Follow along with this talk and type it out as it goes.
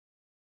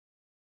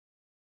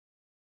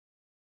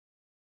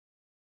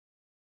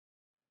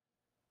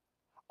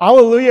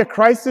Alleluia,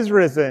 Christ is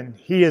risen.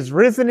 He is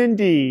risen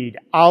indeed.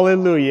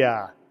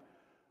 Alleluia.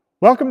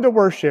 Welcome to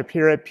worship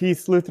here at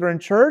Peace Lutheran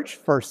Church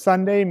for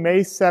Sunday,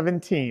 May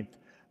 17th,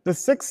 the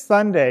sixth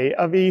Sunday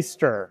of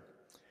Easter.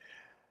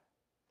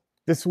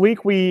 This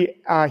week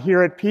we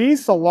here at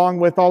Peace, along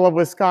with all of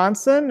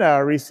Wisconsin,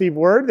 receive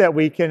word that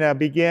we can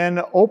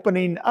begin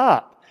opening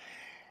up.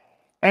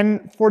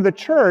 And for the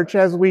church,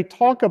 as we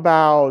talk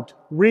about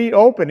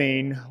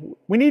reopening,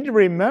 we need to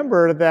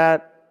remember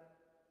that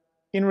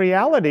in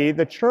reality,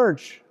 the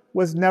church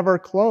was never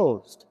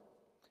closed.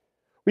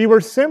 We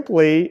were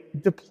simply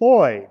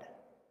deployed.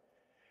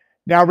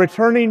 Now,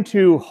 returning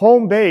to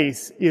home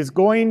base is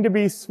going to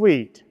be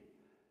sweet,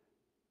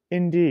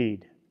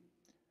 indeed.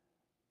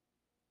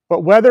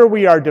 But whether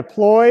we are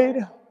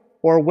deployed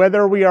or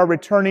whether we are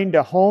returning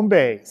to home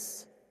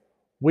base,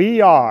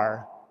 we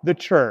are the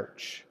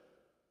church.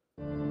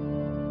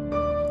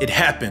 It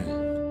happened.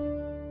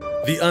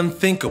 The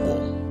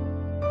unthinkable.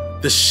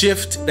 The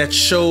shift that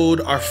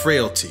showed our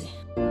frailty.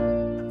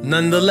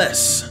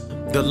 Nonetheless,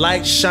 the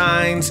light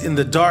shines in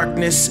the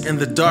darkness, and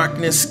the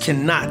darkness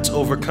cannot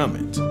overcome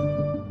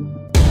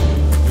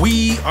it.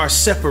 We are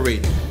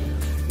separated.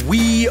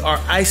 We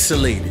are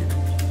isolated.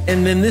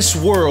 And in this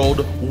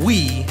world,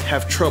 we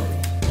have trouble.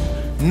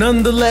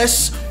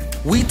 Nonetheless,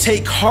 we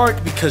take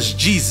heart because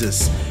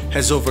Jesus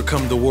has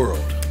overcome the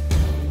world.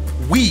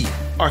 We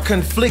are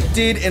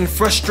conflicted and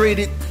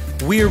frustrated,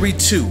 weary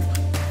too.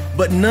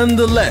 But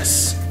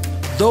nonetheless,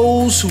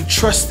 those who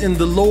trust in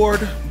the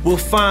Lord will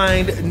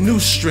find new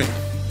strength.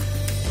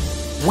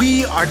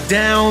 We are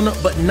down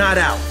but not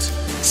out,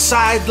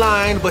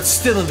 sidelined but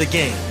still in the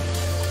game.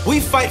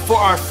 We fight for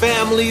our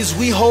families,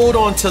 we hold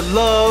on to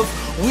love,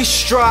 we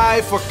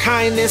strive for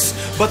kindness,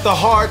 but the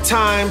hard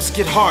times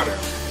get harder.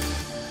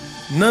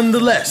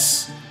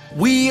 Nonetheless,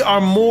 we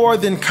are more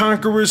than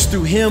conquerors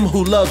through Him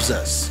who loves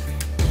us.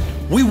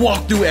 We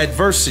walk through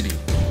adversity.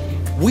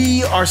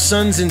 We are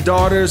sons and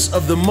daughters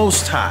of the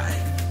Most High.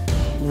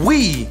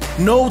 We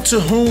know to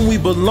whom we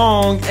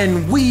belong,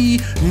 and we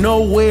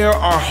know where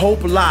our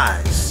hope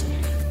lies.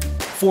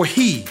 For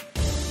He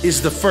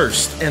is the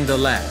first and the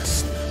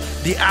last,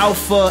 the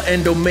Alpha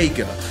and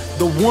Omega,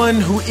 the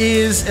one who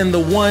is and the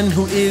one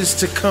who is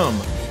to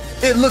come.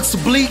 It looks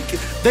bleak,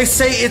 they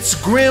say it's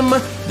grim,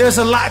 there's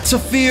a lot to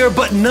fear,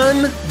 but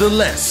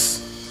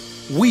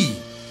nonetheless, we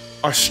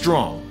are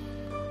strong.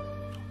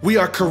 We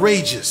are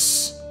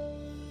courageous.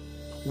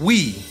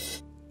 We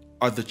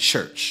are the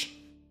church.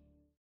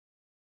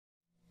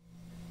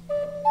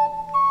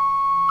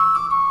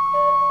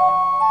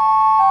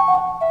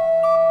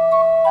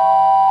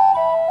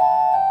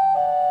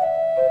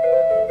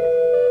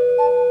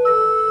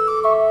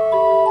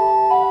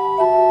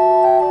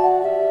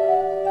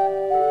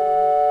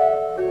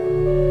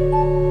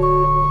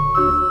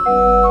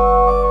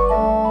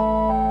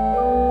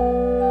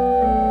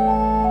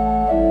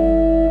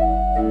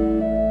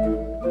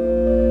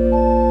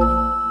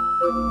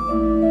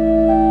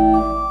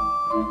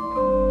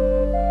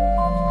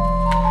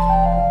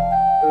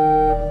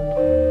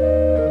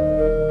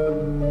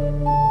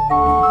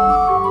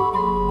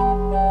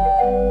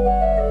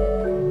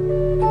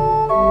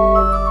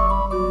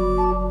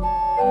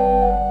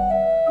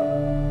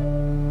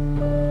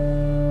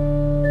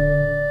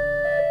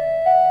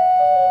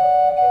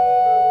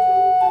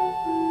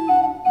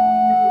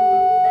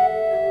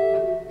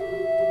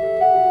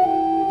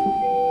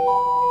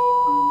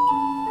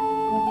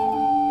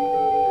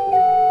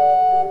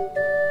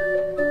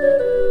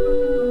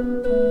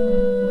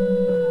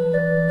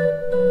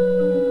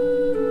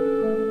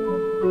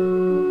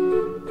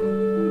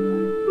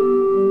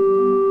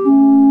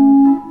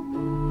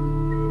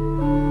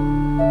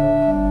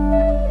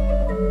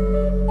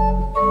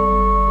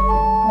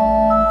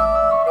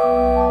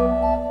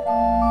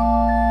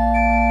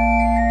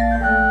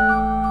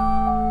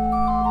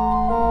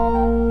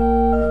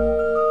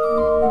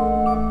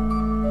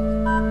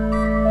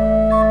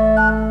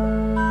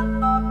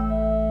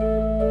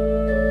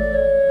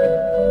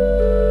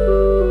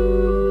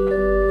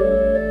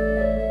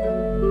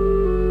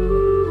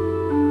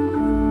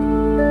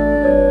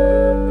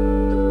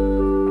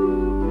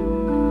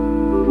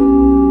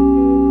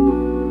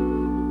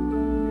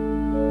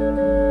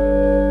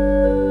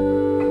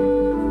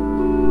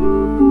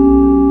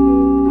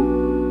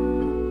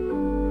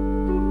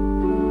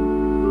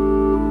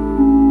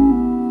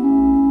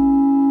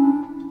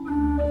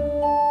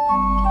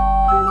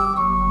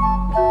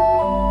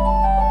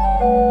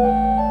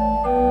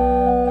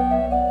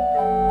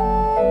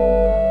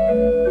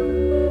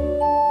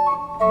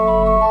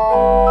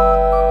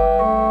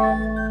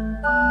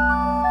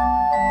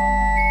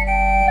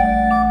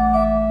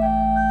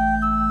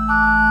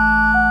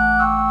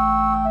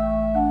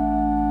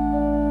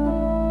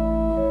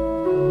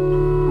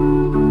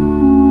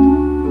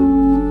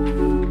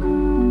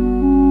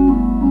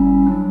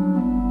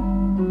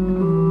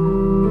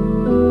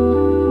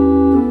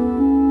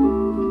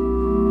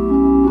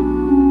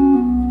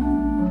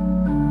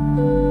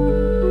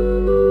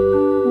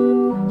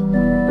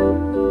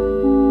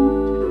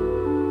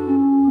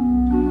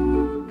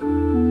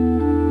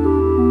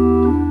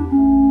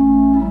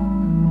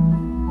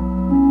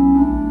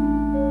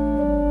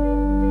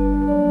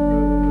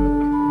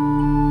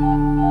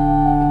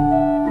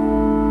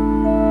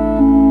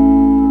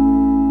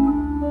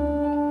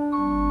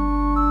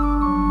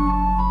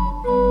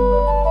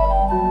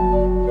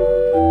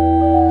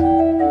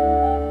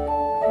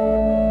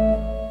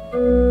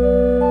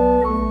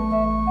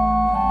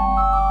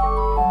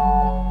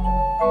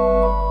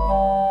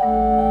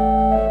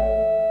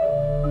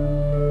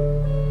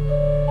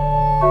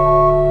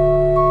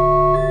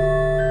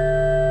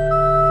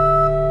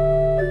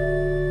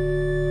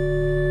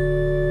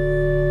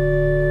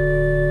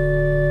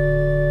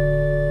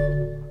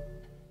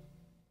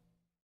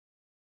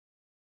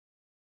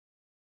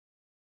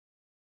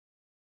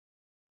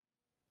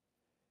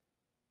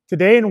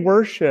 Today in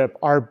worship,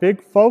 our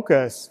big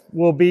focus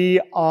will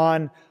be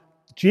on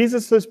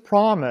Jesus'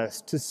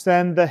 promise to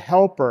send the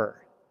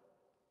Helper,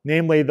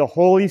 namely the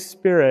Holy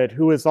Spirit,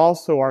 who is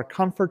also our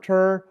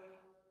comforter,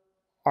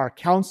 our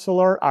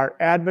counselor, our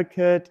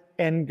advocate,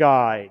 and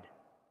guide.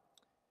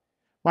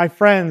 My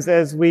friends,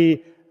 as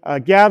we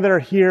gather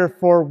here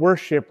for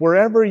worship,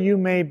 wherever you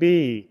may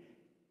be,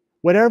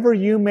 whatever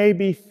you may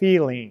be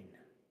feeling,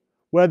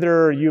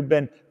 whether you've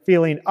been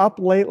feeling up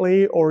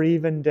lately or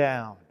even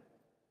down,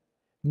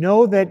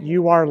 know that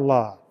you are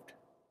loved.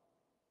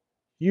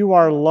 You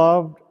are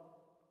loved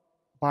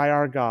by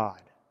our God,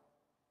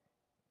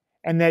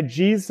 and that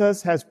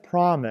Jesus has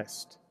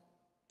promised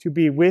to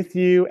be with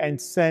you and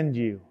send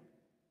you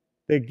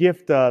the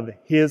gift of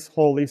His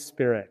Holy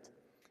Spirit.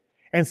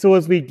 And so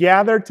as we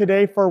gather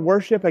today for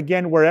worship,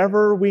 again,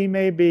 wherever we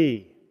may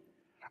be,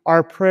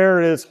 our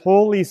prayer is,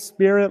 Holy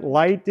Spirit,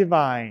 light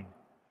divine,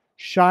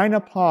 shine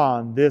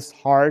upon this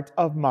heart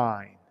of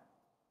mine.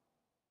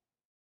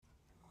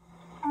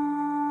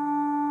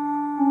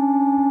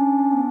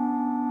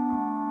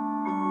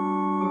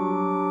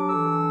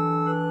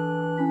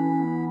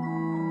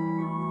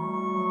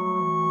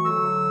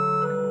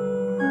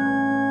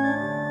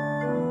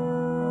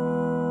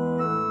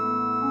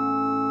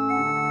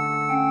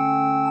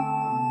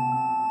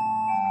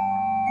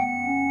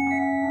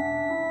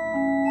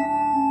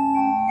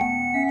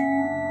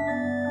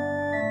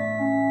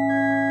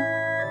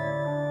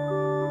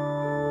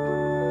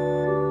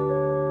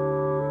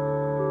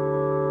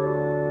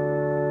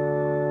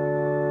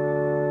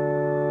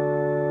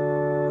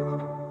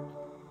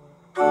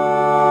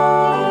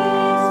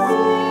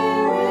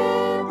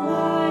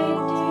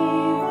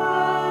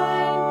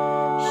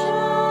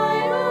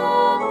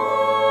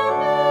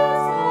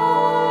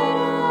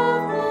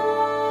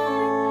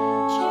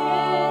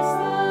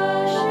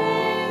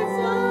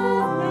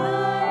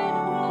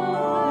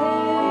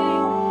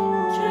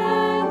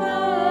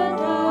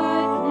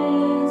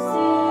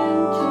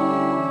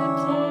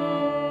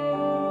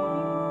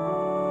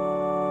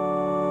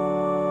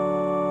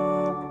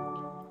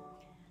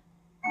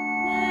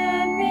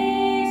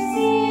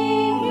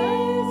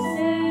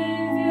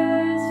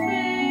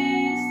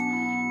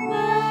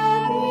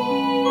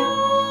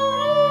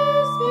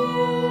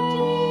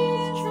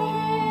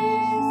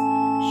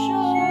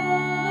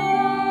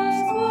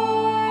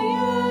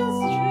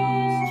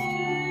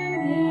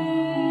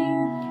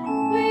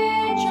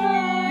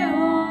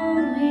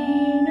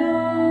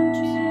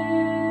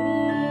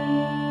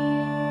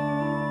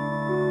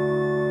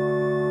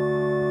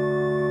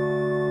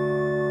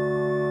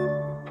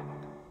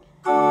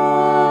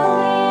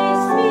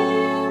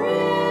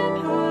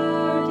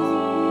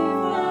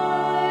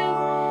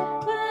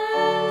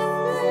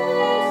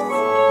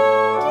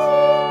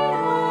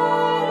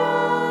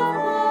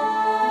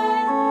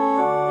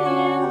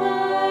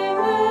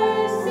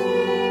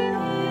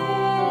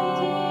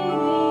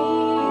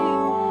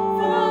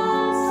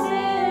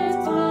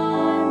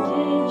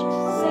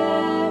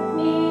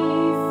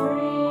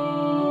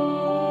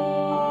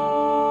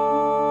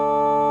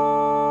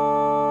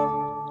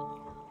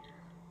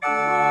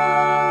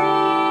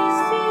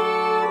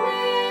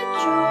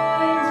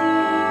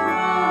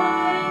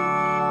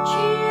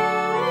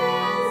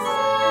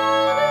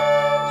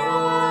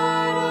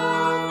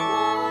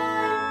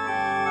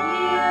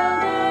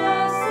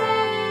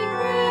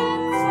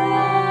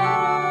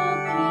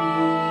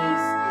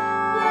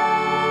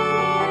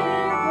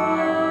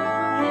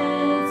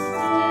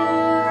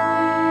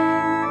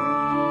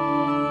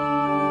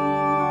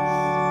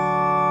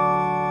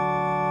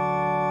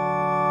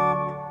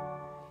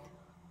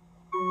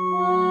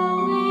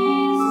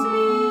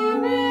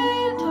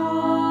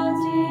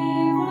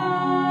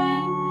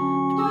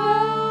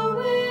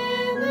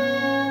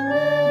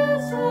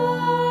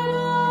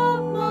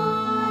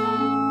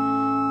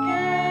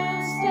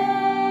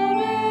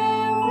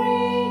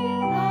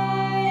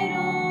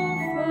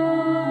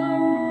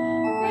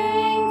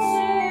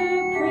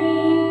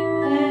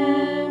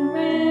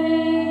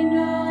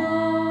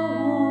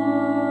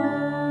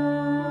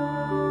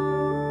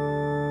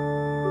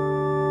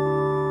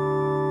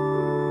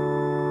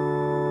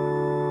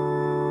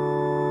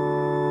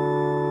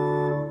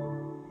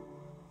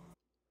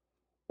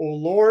 O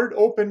Lord,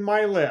 open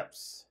my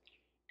lips,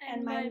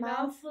 and my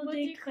mouth will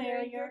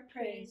declare your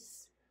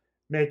praise.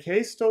 Make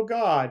haste, O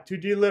God, to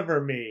deliver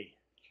me.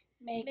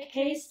 Make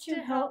haste to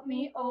help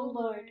me, O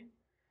Lord.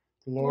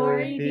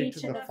 Glory be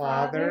to the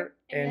Father,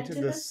 and to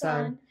the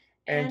Son,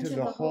 and to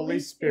the Holy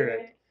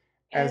Spirit,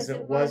 as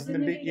it was in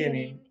the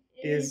beginning,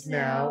 is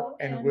now,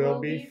 and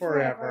will be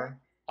forever.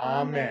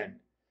 Amen.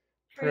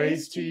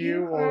 Praise to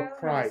you, O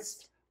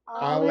Christ.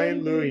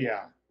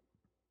 Alleluia.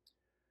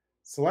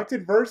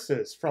 Selected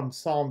verses from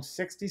Psalm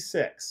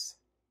 66.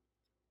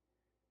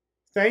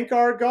 Thank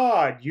our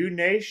God, you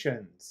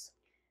nations.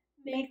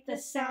 Make the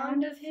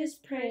sound of his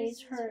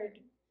praise heard.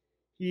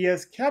 He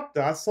has kept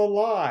us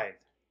alive,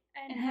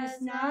 and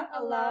has not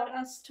allowed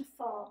us to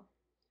fall.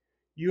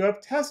 You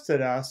have tested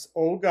us,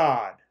 O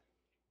God.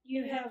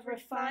 You have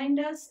refined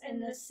us in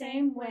the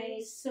same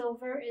way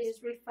silver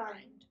is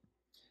refined.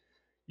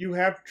 You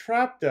have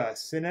trapped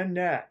us in a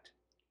net.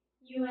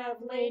 You have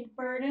laid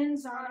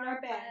burdens on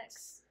our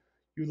backs.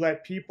 You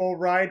let people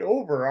ride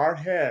over our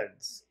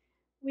heads.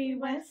 We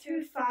went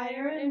through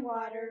fire and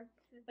water,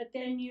 but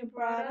then you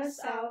brought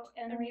us out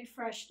and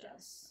refreshed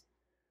us.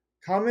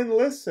 Come and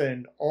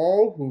listen,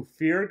 all who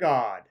fear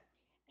God.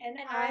 And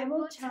I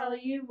will tell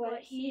you what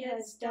he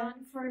has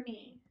done for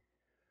me.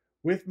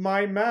 With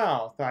my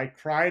mouth I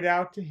cried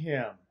out to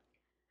him.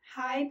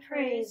 High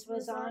praise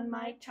was on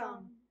my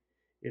tongue.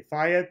 If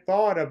I had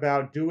thought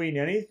about doing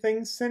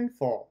anything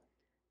sinful,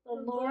 The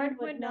Lord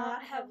would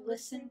not have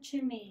listened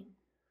to me.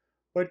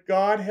 but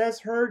God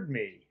has heard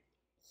me.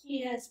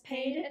 He has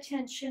paid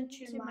attention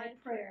to my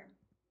prayer,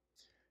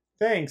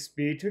 Thanks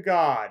be to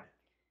God.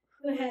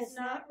 who has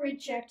not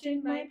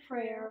rejected my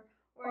prayer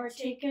or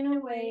taken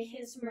away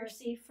his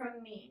mercy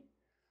from me.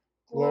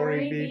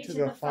 Glory be to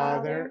the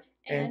Father,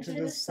 and to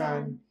the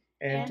Son,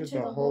 and to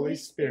the Holy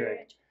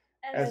Spirit,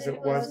 as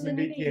it was in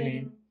the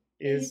beginning,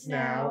 is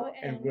now,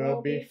 and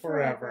will be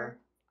forever.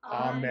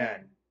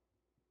 Amen.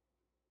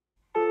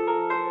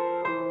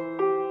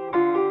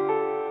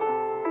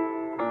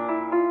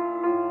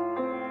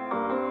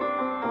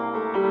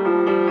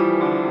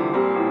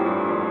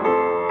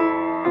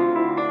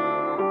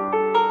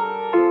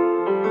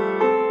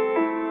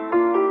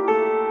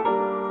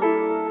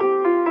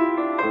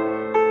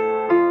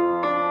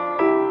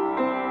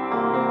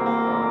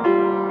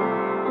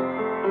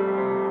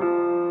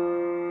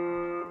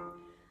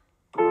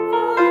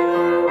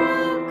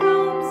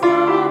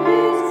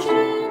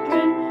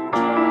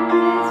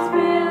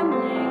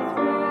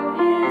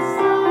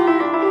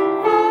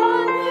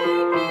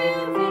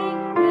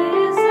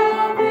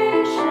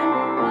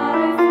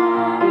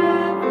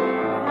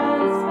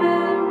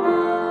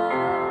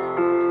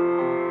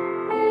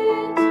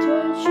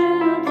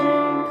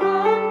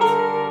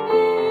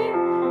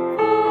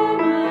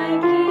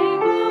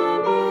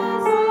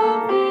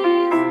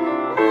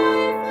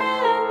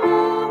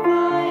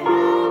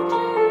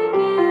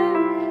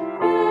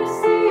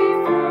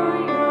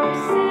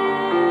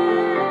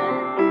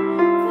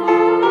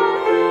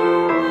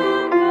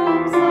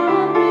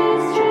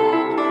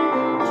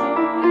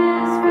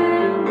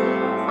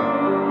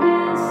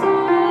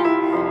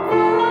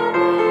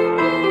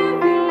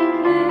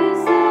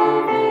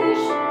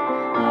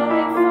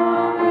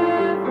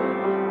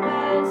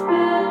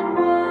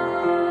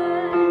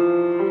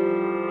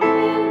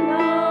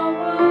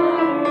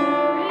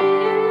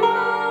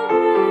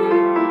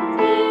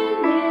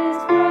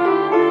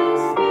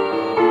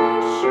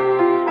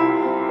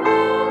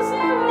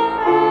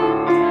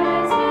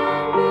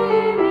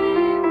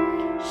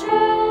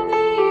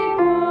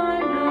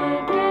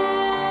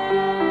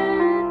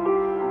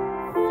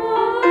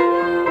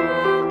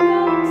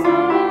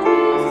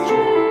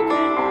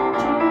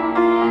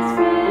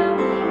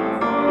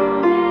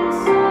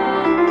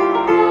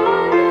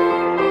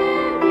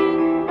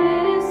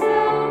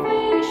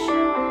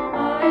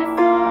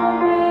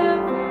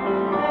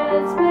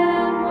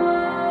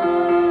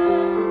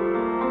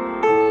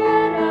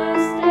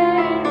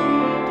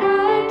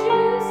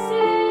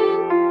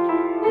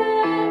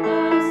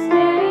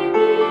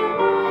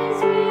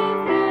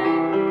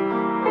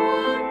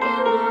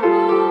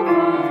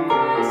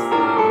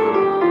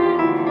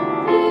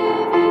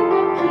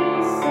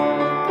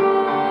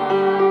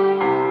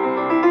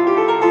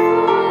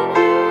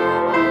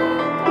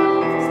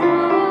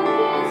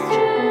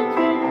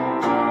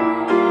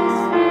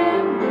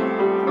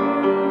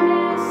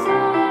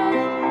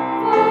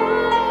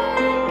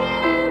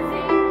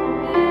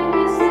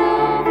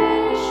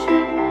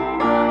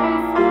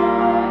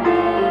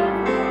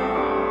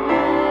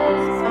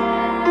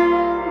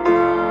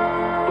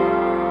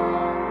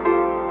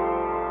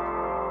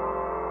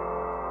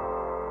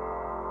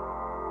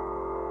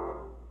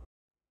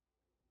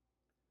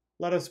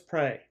 Let us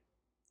pray.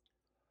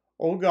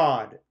 O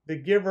God, the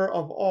giver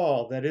of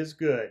all that is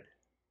good,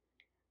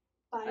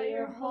 By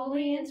your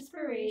holy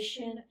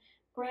inspiration,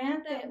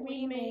 grant that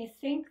we may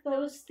think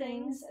those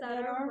things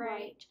that are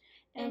right,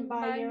 and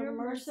by your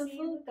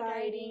merciful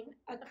guiding,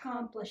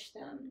 accomplish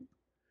them.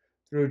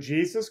 through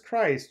Jesus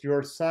Christ,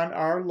 your Son,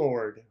 our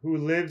Lord, who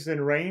lives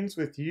and reigns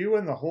with you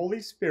in the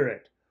Holy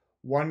Spirit,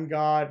 one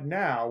God,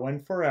 now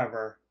and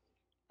forever.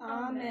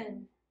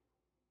 Amen.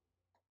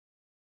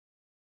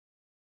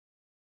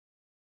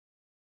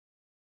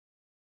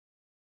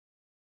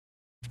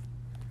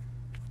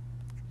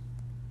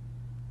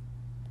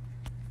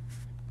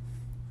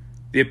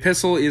 The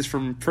epistle is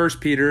from 1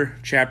 Peter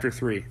chapter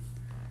 3.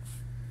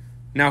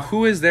 Now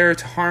who is there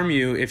to harm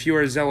you if you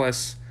are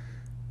zealous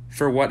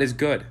for what is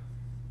good?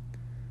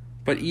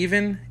 But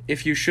even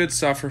if you should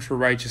suffer for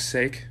righteous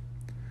sake,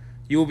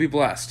 you will be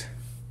blessed.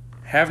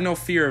 Have no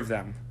fear of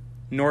them,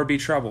 nor be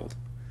troubled.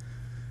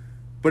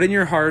 But in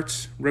your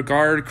hearts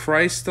regard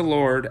Christ the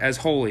Lord as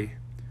holy,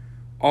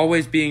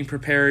 always being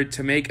prepared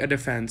to make a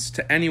defense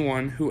to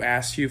anyone who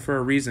asks you for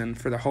a reason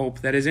for the hope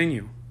that is in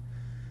you.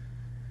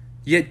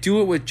 Yet do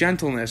it with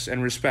gentleness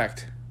and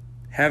respect,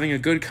 having a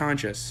good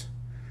conscience,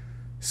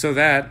 so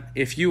that,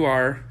 if you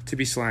are to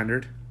be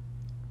slandered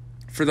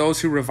for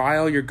those who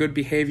revile your good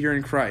behavior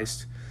in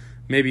Christ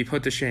may be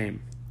put to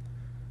shame.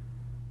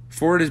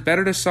 For it is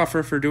better to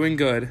suffer for doing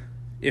good,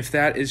 if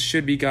that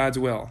should be God's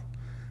will,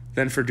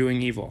 than for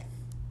doing evil.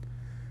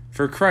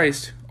 For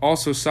Christ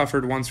also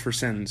suffered once for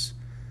sins,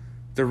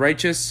 the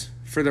righteous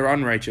for the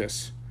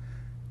unrighteous,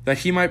 that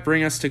he might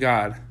bring us to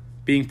God,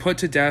 being put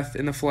to death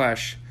in the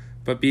flesh,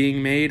 but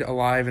being made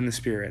alive in the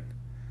Spirit,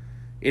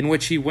 in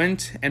which he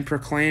went and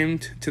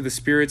proclaimed to the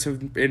spirits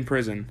in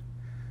prison,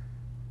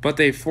 but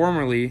they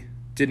formerly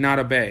did not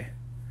obey,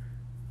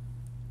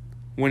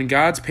 when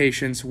God's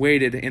patience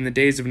waited in the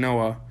days of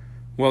Noah,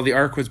 while the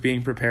ark was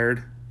being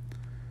prepared,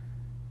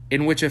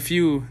 in which a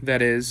few,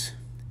 that is,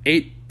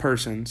 8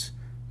 persons,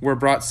 were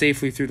brought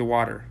safely through the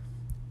water.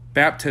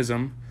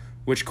 Baptism,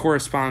 which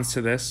corresponds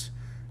to this,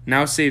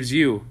 now saves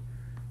you,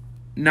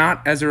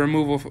 not as a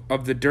removal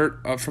of the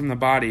dirt from the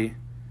body,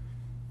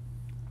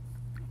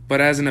 but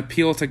as an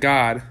appeal to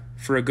God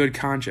for a good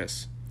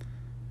conscience,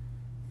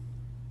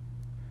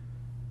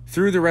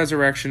 through the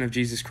resurrection of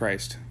Jesus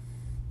Christ,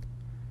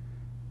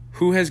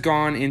 who has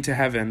gone into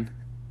heaven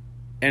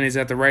and is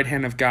at the right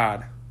hand of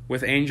God,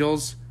 with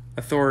angels,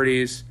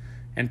 authorities,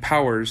 and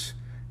powers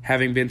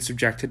having been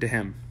subjected to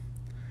him.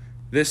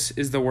 This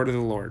is the word of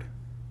the Lord.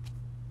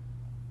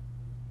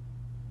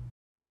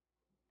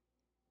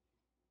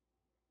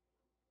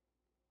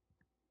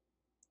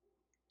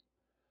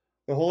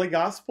 The Holy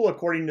Gospel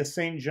according to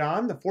St.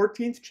 John, the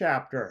 14th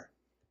chapter.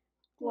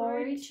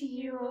 Glory to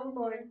you, O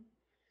Lord.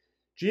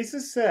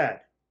 Jesus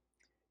said,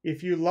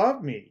 "If you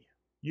love me,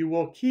 you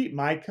will keep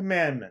my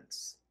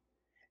commandments.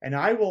 And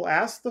I will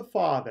ask the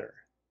Father,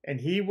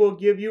 and he will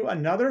give you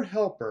another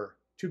helper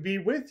to be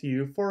with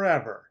you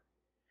forever,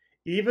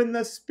 even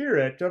the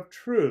Spirit of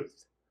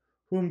truth,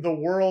 whom the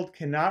world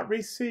cannot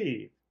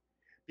receive,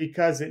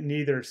 because it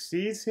neither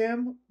sees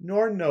him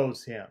nor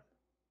knows him.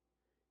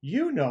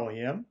 You know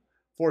him,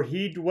 for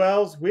he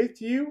dwells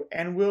with you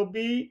and will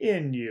be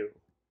in you.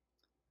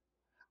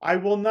 I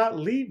will not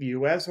leave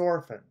you as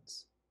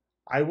orphans.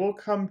 I will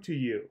come to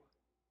you.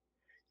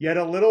 Yet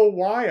a little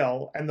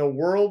while, and the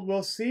world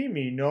will see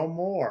me no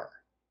more.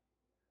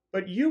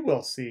 But you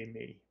will see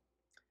me.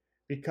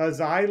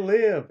 Because I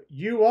live,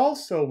 you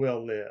also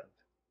will live.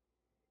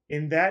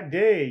 In that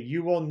day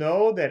you will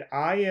know that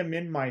I am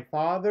in my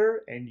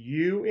Father, and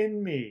you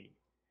in me,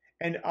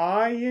 and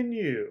I in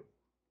you.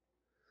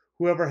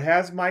 Whoever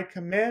has my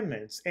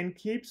commandments and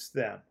keeps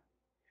them,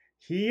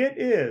 he it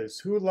is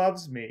who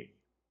loves me.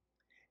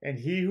 And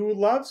he who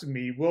loves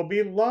me will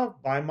be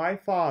loved by my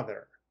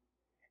Father,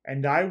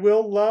 and I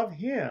will love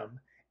him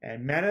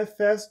and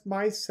manifest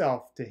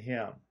myself to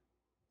him."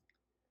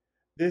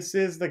 This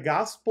is the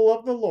gospel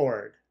of the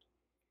Lord.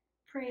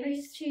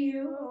 Praise to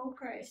you, O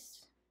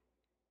Christ.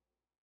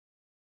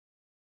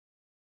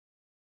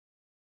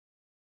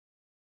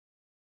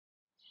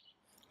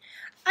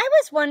 I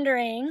was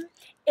wondering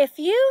if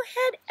you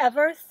had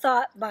ever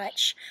thought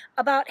much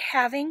about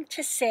having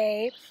to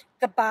say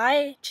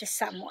goodbye to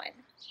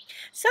someone.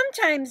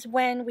 Sometimes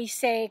when we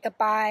say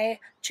goodbye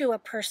to a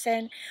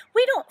person,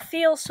 we don't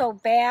feel so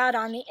bad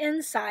on the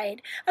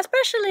inside,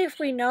 especially if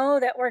we know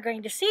that we're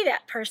going to see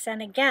that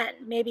person again,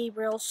 maybe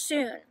real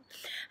soon.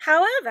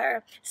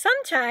 However,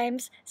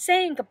 sometimes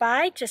saying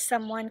goodbye to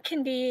someone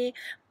can be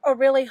a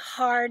really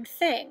hard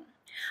thing.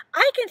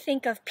 I can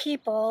think of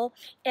people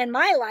in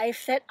my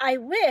life that I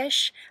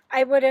wish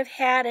I would have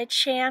had a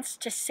chance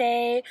to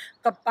say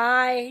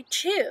goodbye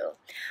to.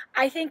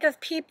 I think of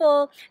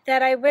people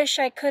that I wish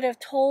I could have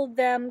told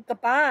them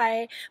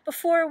goodbye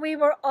before we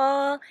were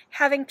all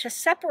having to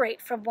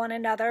separate from one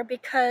another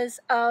because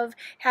of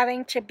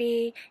having to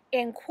be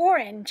in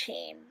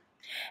quarantine.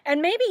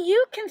 And maybe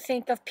you can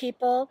think of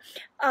people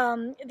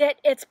that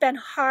it's been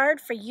hard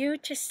for you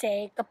to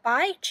say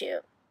goodbye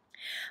to.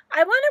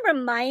 I want to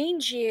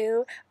remind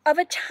you of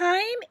a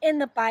time in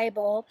the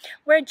Bible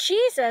where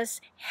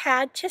Jesus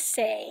had to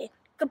say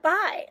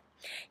goodbye.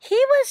 He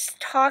was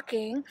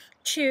talking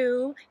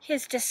to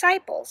his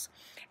disciples,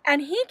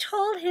 and he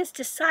told his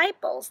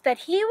disciples that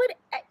he would,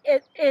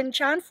 in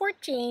John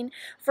 14,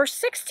 verse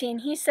 16,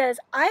 he says,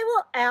 "I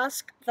will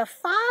ask the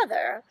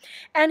Father,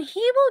 and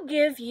he will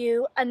give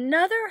you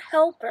another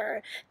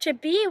helper to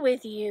be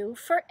with you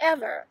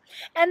forever."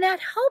 And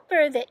that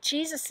helper that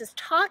Jesus is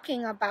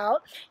talking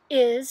about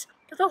is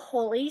the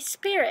Holy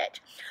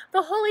Spirit.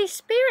 The Holy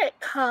Spirit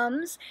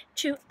comes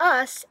to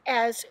us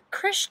as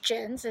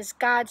Christians, as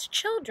God's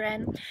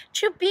children,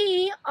 to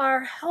be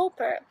our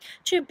helper,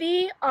 to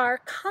be our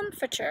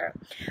comforter.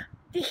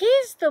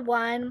 He's the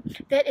one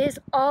that is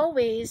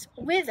always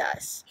with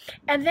us.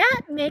 And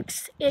that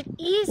makes it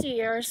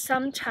easier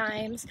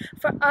sometimes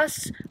for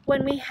us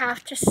when we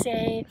have to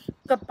say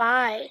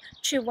goodbye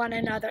to one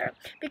another,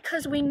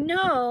 because we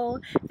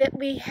know that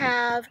we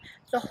have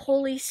the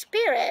Holy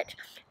Spirit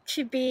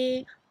to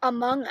be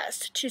among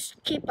us, to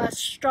keep us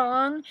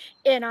strong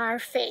in our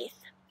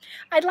faith.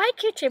 I'd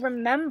like you to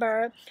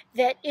remember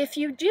that if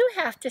you do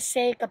have to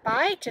say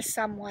goodbye to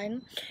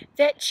someone,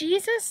 that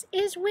Jesus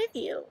is with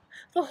you.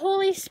 The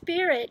Holy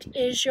Spirit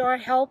is your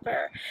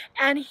helper,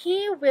 and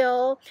He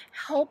will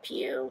help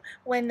you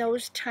when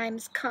those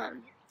times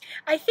come.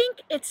 I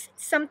think it's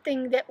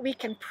something that we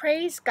can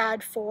praise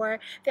God for,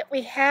 that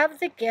we have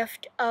the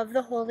gift of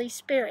the Holy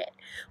Spirit.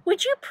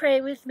 Would you pray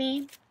with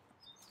me?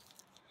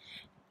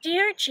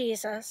 Dear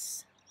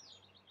Jesus,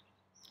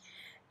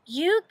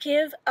 you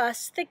give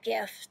us the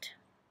gift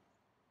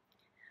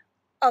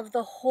of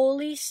the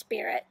Holy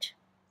Spirit.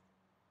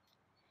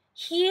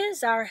 He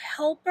is our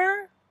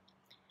helper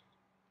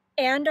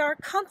and our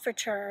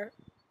comforter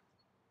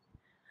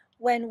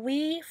when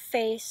we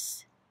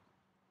face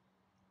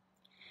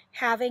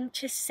having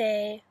to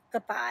say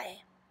goodbye.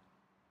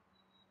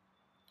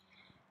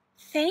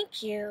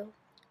 Thank you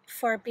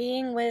for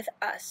being with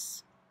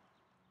us.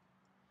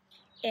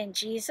 In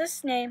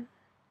Jesus' name,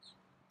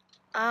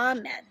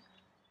 amen.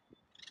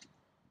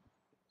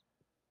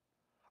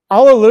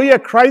 Alleluia,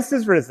 Christ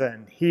is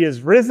risen. He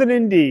is risen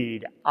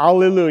indeed.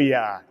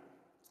 Alleluia.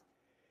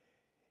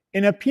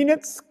 In a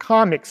Peanuts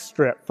comic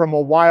strip from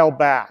a while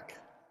back,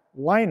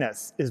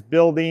 Linus is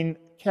building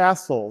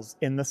castles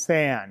in the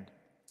sand.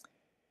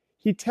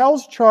 He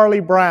tells Charlie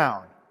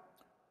Brown,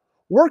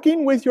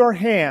 "Working with your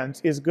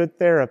hands is good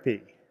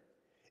therapy.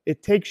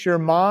 It takes your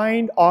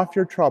mind off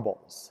your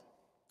troubles.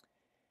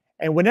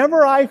 And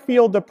whenever I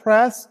feel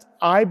depressed,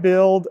 I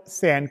build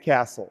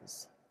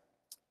sandcastles."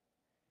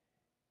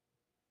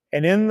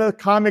 And in the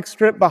comic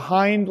strip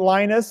behind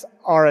Linus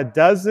are a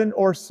dozen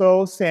or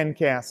so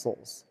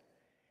sandcastles.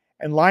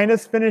 And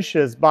Linus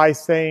finishes by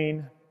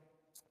saying,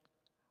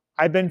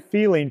 "I've been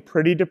feeling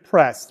pretty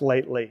depressed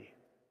lately."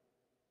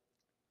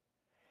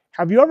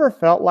 Have you ever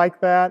felt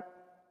like that?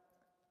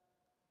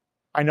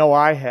 I know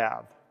I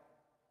have.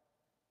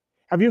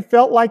 Have you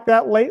felt like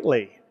that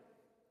lately?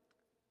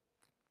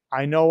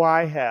 I know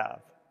I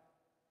have.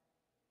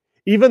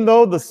 Even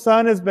though the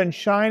sun has been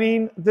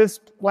shining this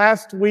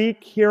last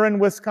week here in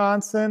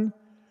Wisconsin,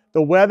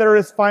 the weather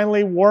is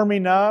finally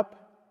warming up,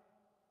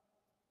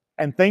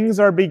 and things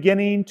are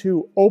beginning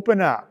to open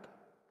up.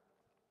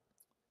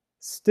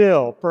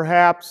 Still,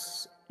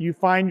 perhaps you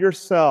find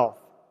yourself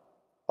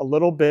a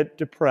little bit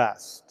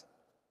depressed,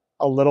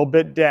 a little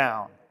bit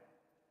down,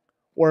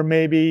 or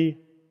maybe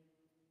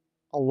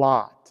a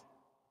lot.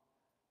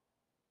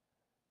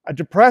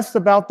 Depressed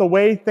about the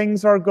way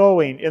things are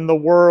going in the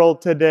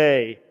world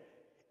today,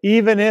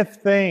 even if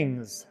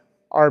things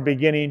are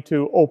beginning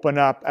to open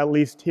up, at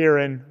least here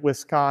in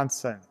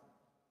Wisconsin.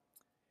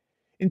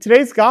 In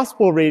today's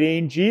gospel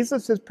reading,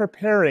 Jesus is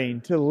preparing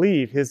to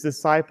leave his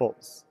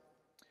disciples.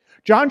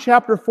 John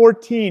chapter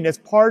 14 is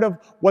part of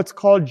what's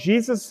called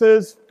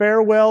Jesus'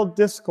 farewell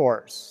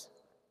discourse.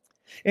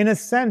 In a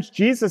sense,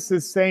 Jesus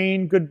is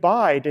saying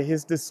goodbye to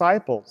his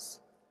disciples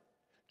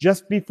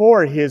just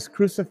before his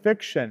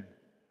crucifixion,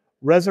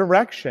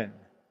 resurrection,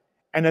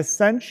 and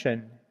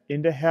ascension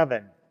into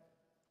heaven.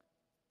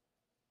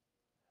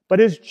 But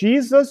is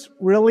Jesus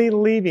really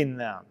leaving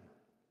them?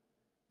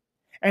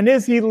 And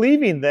is he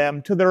leaving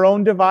them to their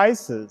own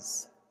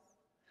devices?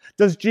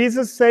 Does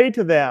Jesus say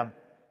to them,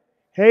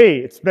 "Hey,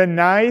 it's been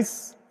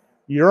nice.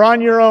 You're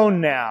on your own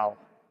now.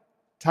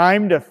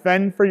 Time to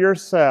fend for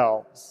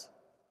yourselves"?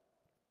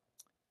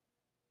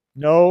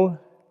 No,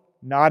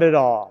 not at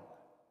all.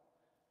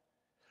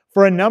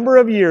 For a number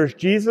of years,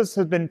 Jesus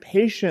has been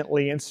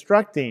patiently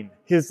instructing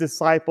his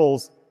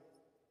disciples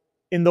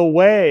in the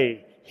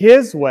way,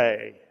 his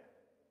way,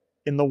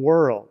 in the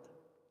world.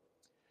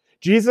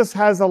 Jesus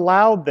has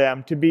allowed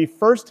them to be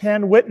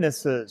first-hand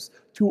witnesses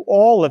to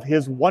all of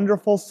his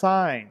wonderful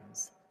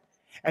signs.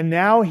 And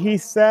now he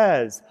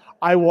says,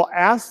 "I will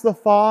ask the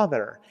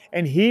Father,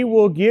 and he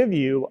will give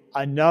you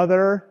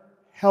another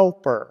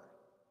helper."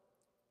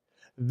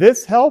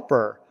 This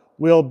helper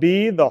will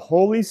be the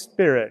Holy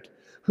Spirit,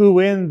 who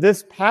in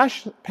this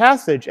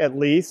passage at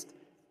least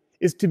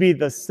is to be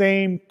the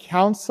same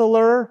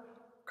counselor,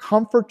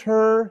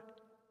 comforter,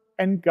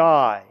 and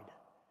guide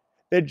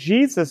that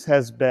Jesus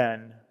has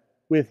been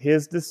with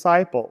his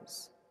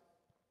disciples.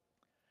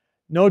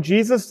 No,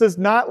 Jesus does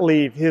not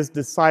leave his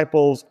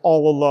disciples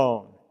all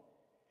alone.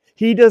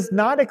 He does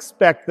not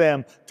expect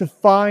them to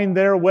find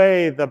their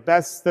way the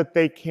best that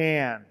they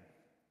can.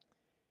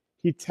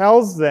 He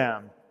tells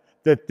them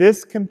that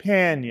this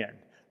companion,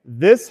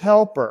 this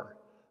helper,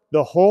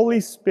 the Holy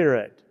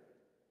Spirit,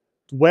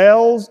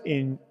 dwells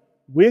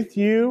with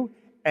you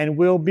and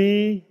will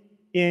be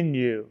in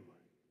you.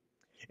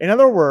 In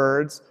other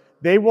words,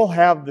 they will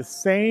have the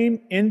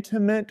same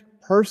intimate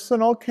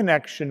personal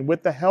connection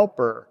with the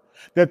helper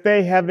that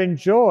they have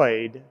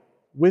enjoyed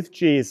with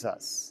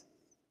Jesus.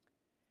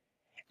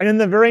 And in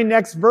the very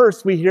next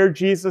verse, we hear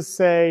Jesus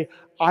say,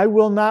 "I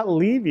will not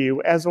leave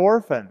you as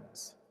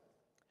orphans."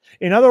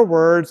 In other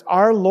words,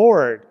 our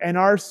Lord and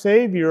our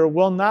Savior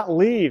will not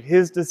leave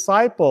his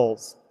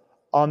disciples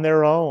on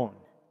their own.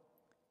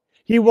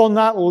 He will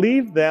not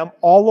leave them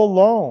all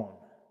alone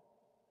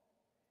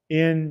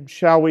in,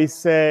 shall we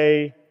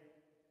say,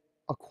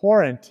 a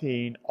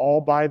quarantine all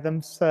by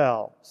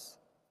themselves.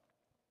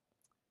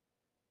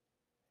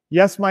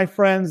 Yes, my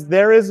friends,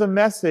 there is a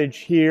message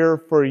here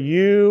for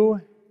you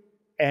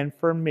and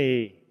for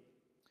me,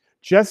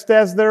 just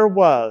as there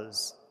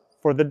was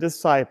for the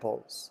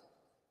disciples.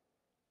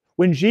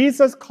 When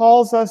Jesus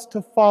calls us to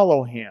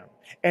follow him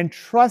and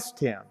trust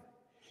him,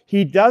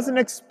 he doesn't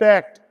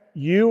expect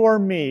you or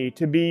me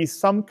to be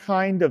some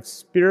kind of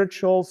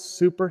spiritual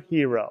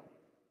superhero.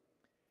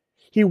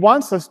 He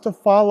wants us to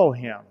follow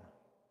him,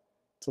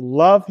 to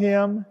love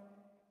him,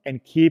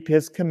 and keep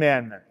his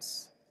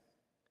commandments.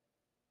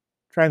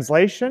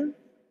 Translation: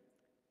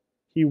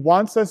 he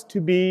wants us to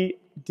be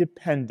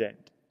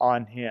dependent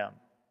on him.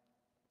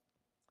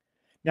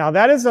 Now,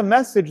 that is a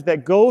message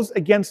that goes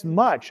against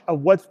much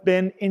of what's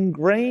been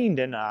ingrained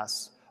in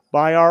us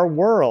by our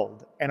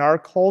world and our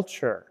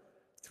culture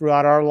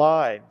throughout our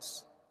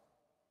lives.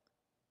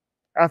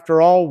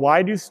 After all,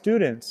 why do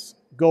students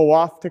go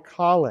off to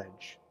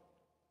college?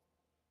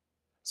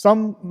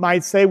 Some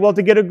might say, well,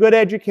 to get a good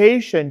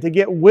education, to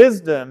get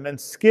wisdom and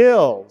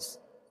skills.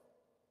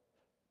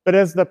 But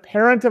as the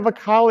parent of a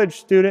college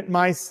student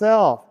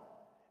myself,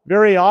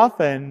 very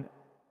often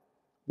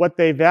what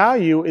they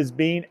value is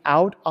being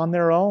out on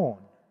their own.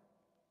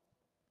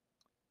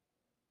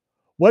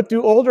 What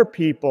do older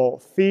people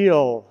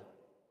feel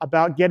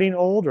about getting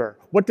older?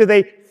 What do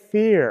they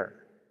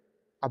fear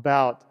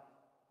about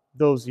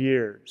those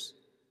years?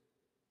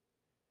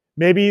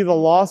 Maybe the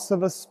loss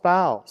of a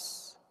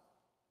spouse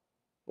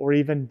or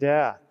even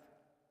death.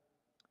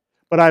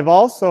 But I've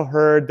also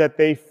heard that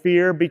they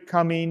fear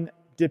becoming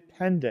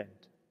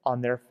dependent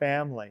on their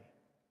family.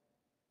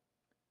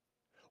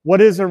 What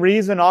is a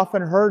reason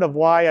often heard of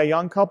why a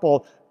young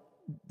couple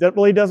that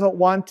really doesn't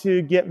want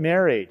to get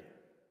married?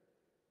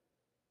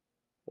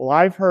 Well,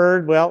 I've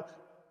heard,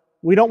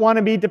 we don't want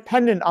to be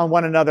dependent on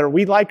one another.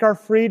 We like our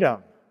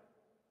freedom.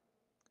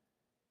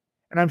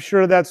 And I'm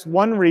sure that's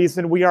one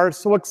reason we are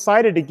so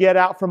excited to get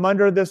out from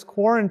under this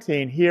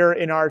quarantine here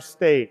in our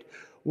state.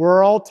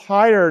 We're all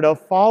tired of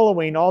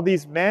following all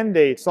these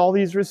mandates, all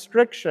these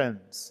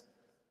restrictions,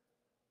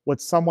 what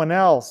someone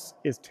else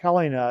is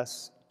telling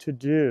us to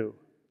do.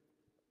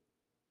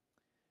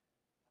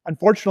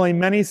 Unfortunately,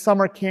 many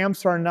summer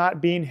camps are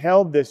not being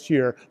held this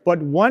year,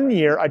 but one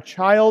year a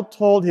child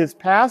told his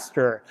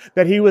pastor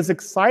that he was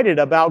excited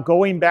about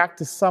going back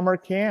to summer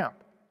camp.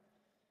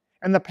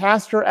 And the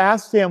pastor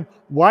asked him,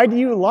 "Why do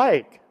you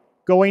like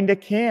going to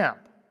camp?"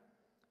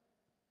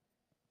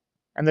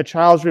 And the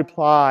child's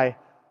reply,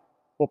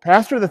 "Well,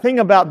 Pastor, the thing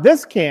about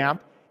this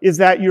camp is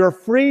that you're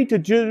free to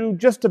do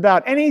just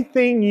about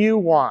anything you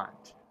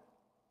want."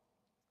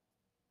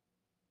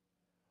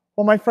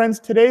 Well, my friends,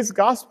 today's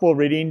gospel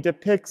reading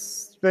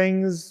depicts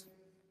things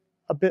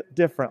a bit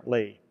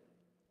differently.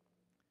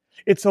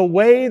 It's a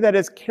way that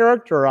is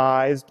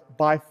characterized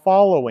by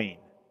following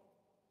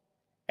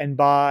and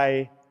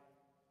by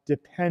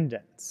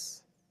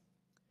dependence.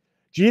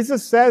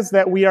 Jesus says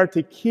that we are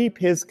to keep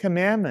his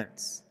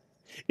commandments.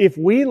 If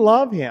we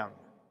love him,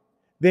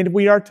 then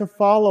we are to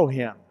follow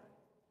him.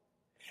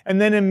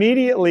 And then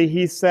immediately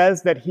he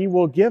says that he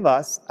will give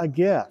us a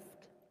gift.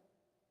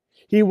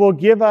 He will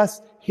give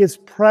us his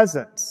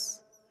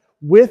presence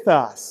with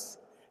us,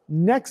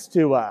 next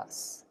to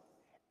us,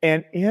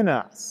 and in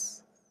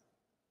us,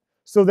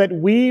 so that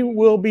we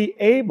will be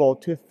able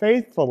to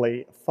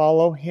faithfully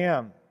follow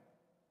him.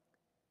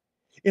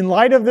 In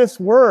light of this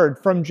word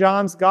from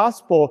John's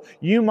Gospel,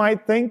 you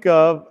might think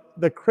of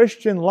the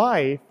Christian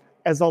life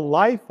as a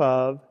life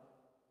of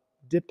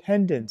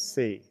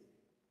dependency.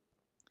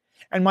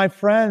 And my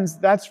friends,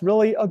 that's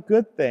really a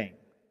good thing,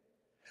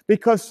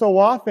 because so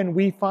often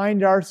we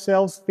find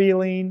ourselves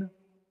feeling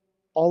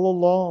all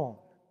alone.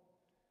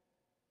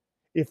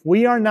 If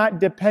we are not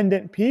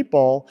dependent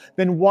people,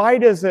 then why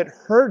does it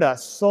hurt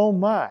us so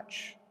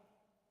much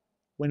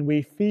when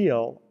we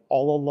feel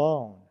all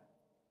alone?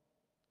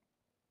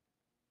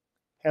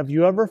 Have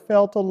you ever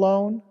felt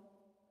alone?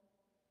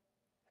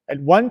 At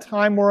one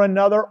time or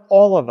another,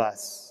 all of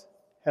us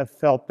have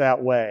felt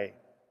that way.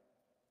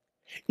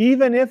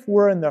 Even if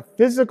we're in the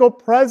physical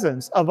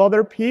presence of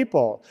other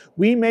people,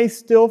 we may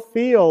still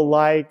feel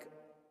like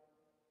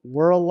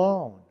we're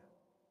alone,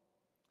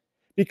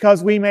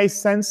 because we may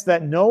sense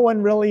that no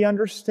one really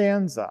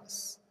understands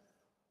us,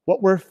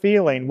 what we're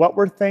feeling, what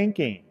we're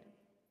thinking.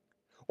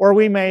 Or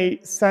we may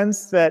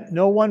sense that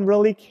no one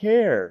really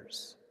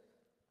cares.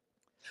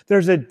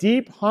 There's a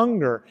deep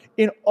hunger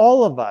in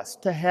all of us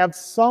to have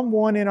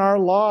someone in our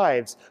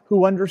lives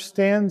who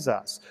understands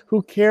us,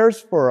 who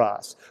cares for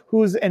us,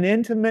 who's an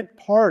intimate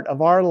part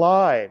of our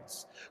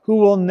lives, who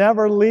will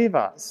never leave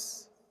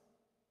us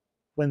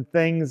when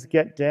things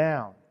get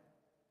down.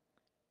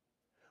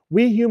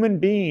 We human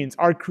beings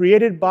are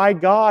created by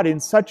God in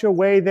such a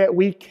way that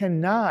we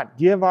cannot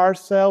give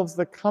ourselves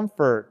the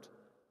comfort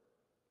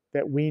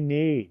that we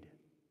need.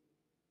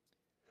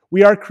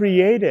 We are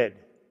created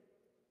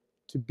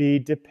to be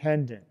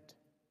dependent.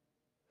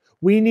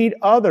 We need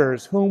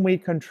others whom we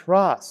can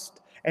trust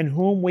and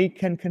whom we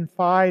can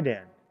confide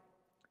in.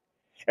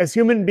 As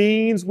human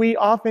beings, we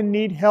often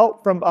need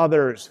help from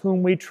others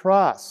whom we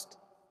trust.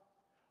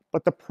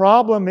 But the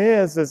problem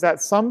is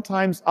that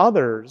sometimes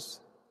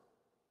others,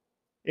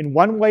 in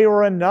one way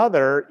or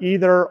another,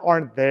 either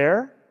aren't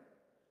there,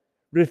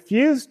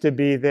 refuse to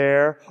be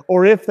there,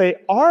 or if they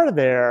are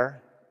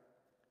there,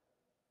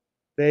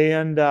 they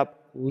end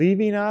up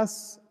leaving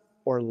us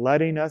or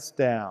letting us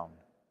down.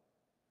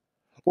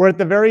 Or at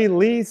the very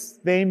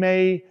least, they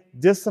may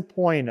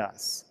disappoint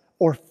us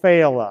or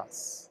fail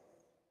us.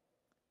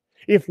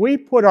 If we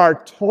put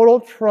our total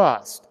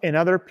trust in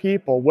other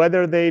people,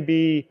 whether they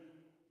be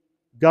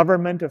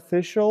government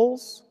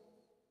officials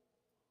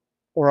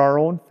or our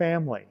own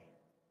family,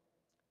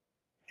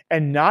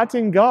 and not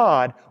in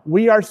God,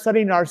 we are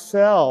setting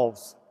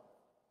ourselves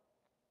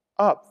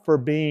up for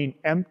being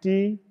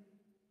empty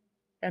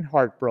and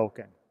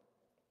heartbroken.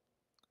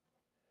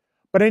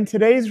 But in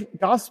today's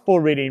gospel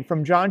reading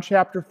from John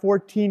chapter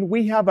 14,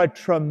 we have a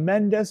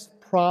tremendous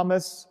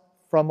promise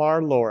from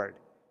our Lord.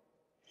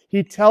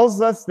 He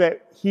tells us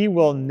that He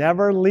will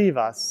never leave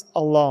us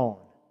alone.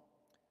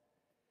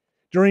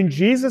 During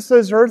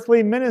Jesus'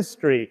 earthly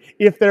ministry,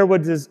 if there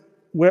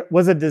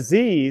was a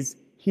disease,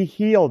 He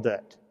healed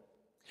it.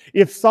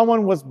 If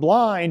someone was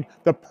blind,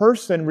 the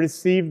person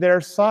received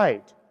their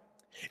sight.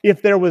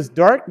 If there was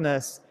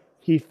darkness,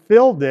 He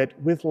filled it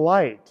with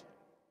light.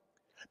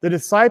 The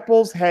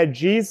disciples had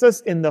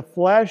Jesus in the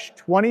flesh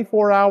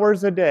 24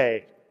 hours a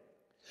day.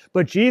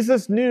 But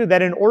Jesus knew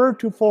that in order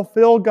to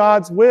fulfill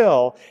God's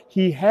will,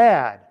 He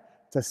had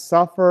to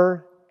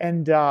suffer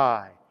and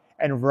die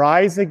and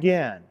rise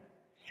again,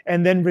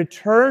 and then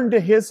return to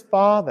His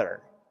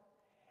Father,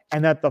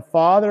 and that the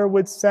Father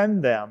would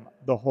send them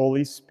the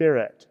Holy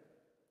Spirit.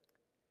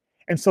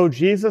 And so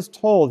Jesus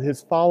told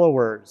His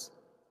followers,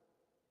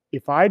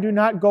 "If I do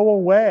not go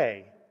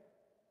away,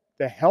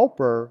 the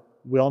Helper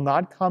will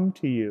not come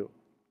to you."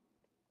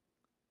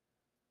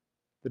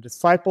 The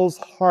disciples'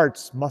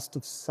 hearts must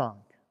have sunk.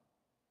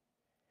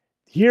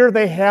 Here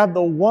they had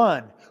the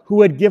one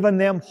who had given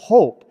them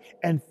hope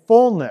and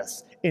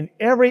fullness in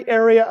every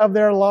area of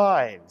their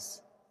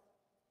lives.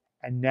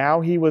 And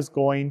now He was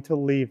going to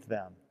leave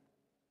them.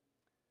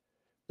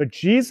 But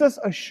Jesus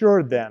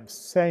assured them,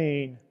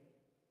 saying,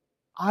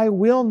 "I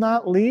will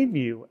not leave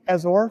you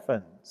as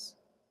orphans."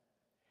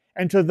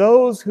 And to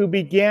those who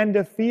began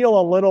to feel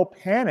a little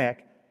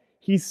panic,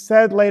 He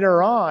said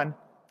later on,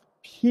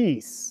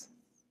 "Peace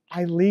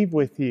I leave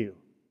with you.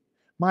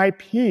 My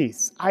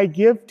peace I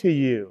give to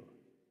you.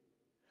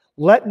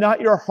 Let not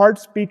your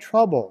hearts be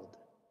troubled.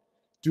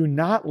 Do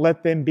not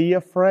let them be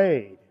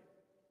afraid."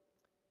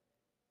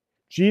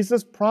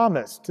 Jesus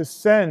promised to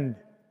send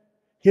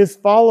His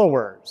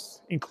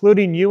followers,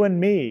 including you and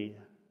me,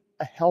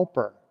 a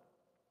helper.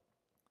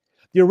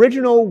 The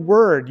original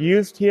word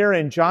used here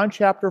in John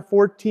chapter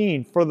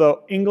 14 for the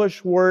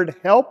English word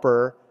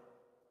helper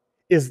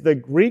is the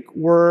Greek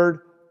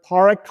word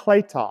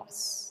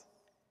parakletos.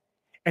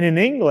 And in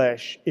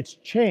English, it's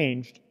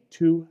changed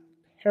to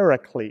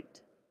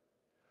paraclete,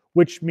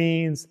 which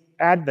means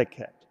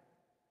advocate,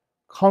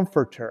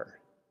 comforter,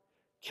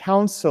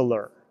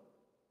 counselor,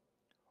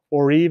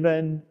 or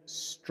even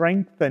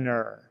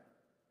strengthener.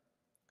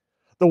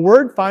 The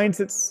word finds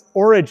its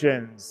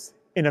origins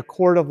in a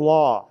court of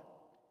law.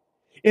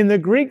 In the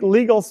Greek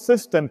legal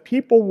system,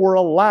 people were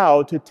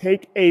allowed to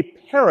take a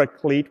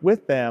paraclete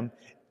with them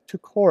to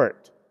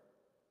court.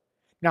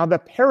 Now, the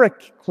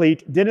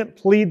paraclete didn't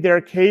plead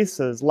their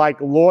cases like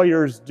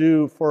lawyers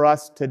do for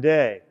us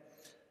today.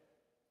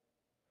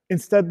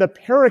 Instead, the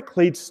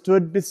paraclete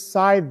stood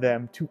beside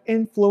them to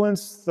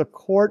influence the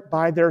court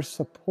by their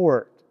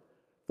support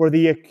for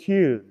the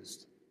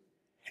accused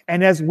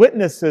and as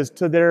witnesses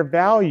to their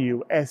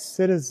value as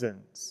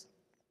citizens.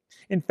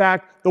 In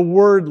fact, the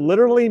word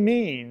literally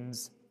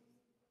means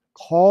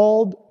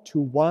called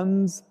to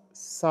one's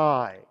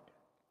side.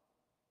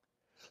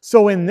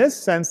 So in this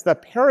sense, the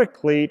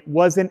paraclete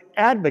was an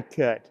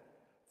advocate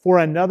for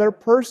another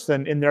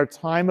person in their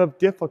time of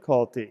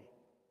difficulty.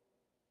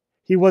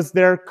 He was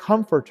their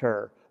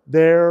comforter,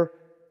 their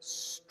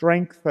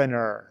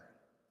strengthener.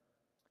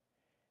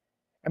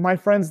 And my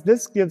friends,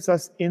 this gives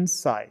us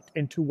insight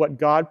into what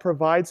God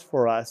provides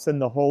for us in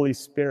the Holy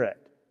Spirit.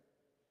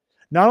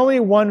 Not only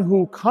one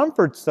who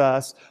comforts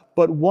us,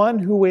 but one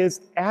who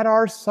is at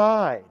our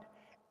side,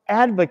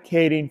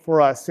 advocating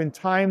for us in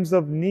times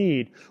of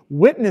need,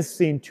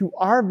 witnessing to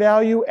our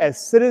value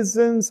as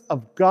citizens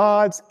of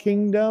God's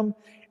kingdom,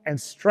 and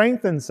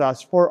strengthens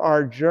us for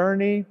our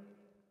journey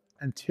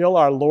until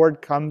our Lord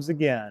comes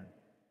again.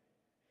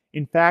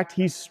 In fact,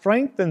 He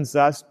strengthens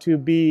us to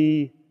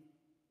be,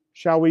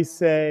 shall we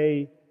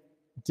say,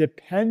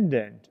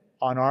 dependent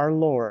on our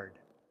Lord.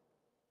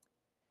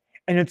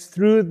 And it's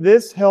through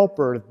this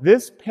helper,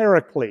 this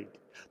paraclete,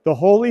 the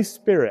Holy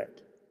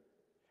Spirit,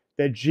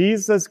 that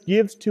Jesus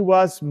gives to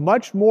us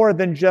much more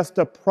than just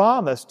a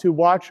promise to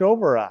watch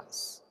over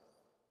us.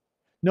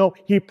 No,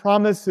 He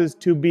promises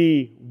to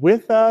be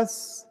with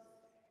us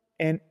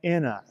and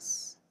in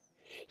us.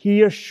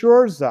 He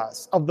assures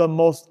us of the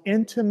most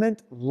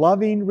intimate,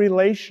 loving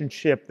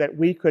relationship that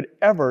we could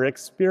ever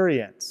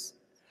experience.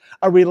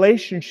 a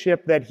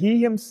relationship that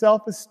he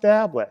himself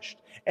established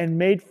and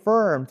made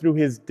firm through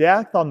his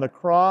death on the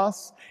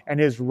cross and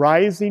his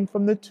rising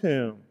from the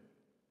tomb.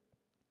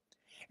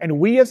 And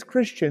we as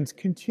Christians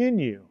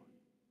continue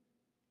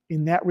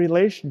in that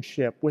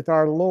relationship with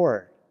our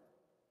Lord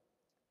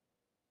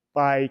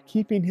by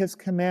keeping his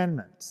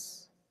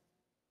commandments.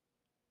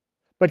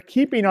 But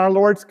keeping our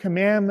Lord's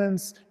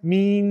commandments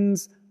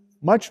means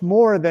much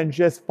more than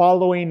just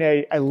following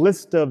a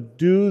list of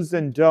do's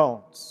and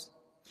don'ts.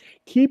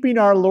 Keeping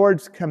our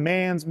Lord's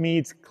commands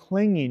means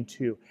clinging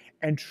to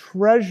and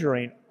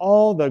treasuring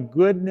all the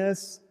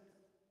goodness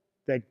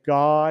that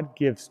God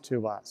gives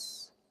to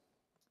us.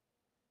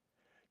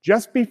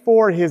 Just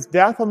before his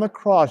death on the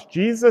cross,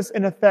 Jesus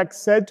in effect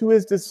said to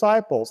his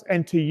disciples,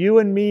 and to you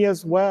and me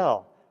as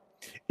well,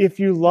 if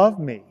you love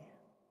me,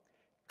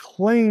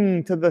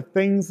 cling to the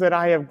things that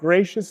I have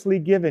graciously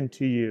given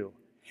to you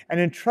and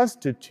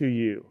entrusted to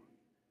you,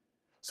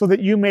 so that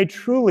you may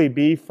truly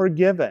be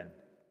forgiven,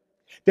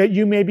 that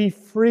you may be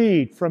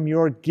freed from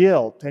your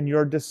guilt and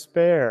your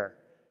despair,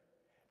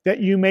 that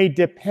you may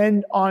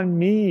depend on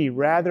me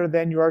rather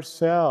than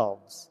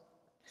yourselves,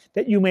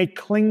 that you may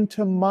cling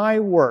to my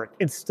work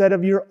instead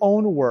of your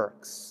own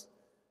works,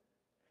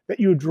 that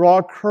you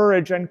draw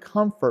courage and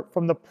comfort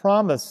from the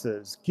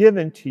promises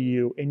given to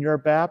you in your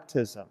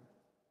baptism.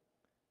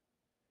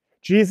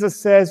 Jesus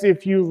says,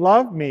 if you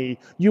love me,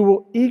 you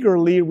will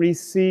eagerly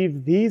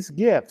receive these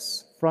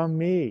gifts from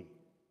me.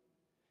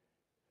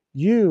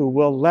 You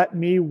will let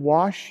me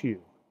wash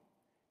you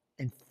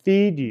and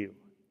feed you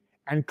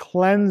and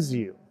cleanse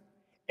you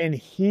and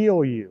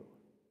heal you.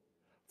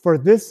 For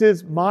this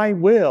is my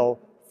will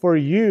for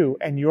you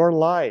and your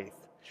life,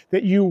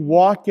 that you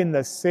walk in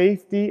the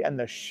safety and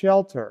the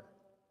shelter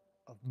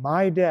of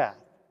my death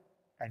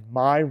and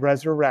my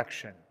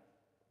resurrection.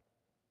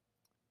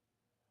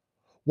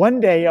 One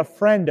day, a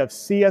friend of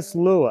C.S.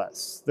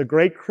 Lewis, the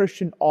great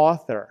Christian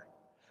author,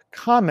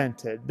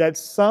 commented that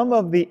some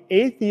of the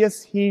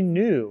atheists he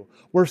knew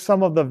were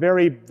some of the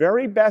very,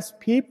 very best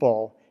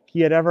people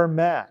he had ever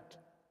met.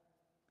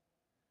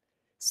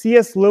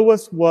 C.S.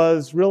 Lewis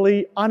was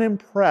really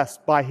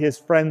unimpressed by his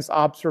friend's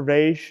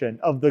observation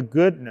of the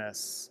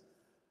goodness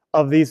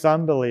of these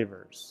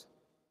unbelievers.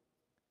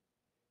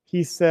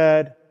 He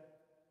said,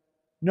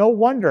 "No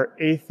wonder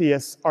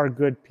atheists are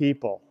good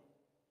people.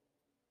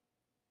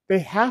 They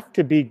have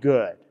to be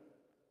good.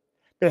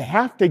 They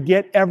have to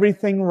get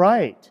everything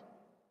right.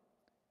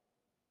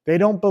 They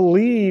don't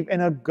believe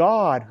in a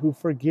God who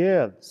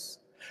forgives.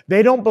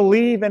 They don't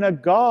believe in a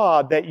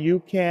God that you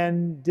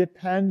can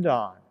depend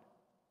on."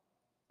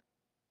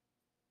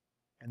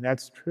 And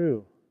that's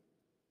true.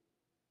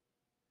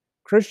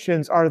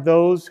 Christians are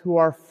those who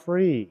are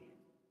free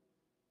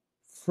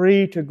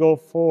to go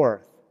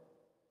forth,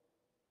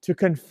 to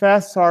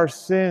confess our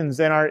sins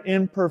and our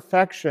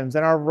imperfections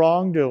and our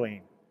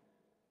wrongdoing,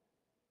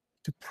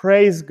 to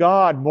praise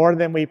God more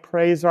than we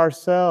praise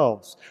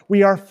ourselves.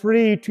 We are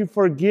free to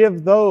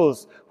forgive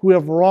those who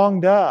have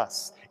wronged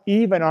us,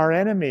 even our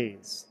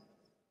enemies.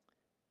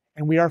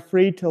 And we are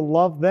free to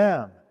love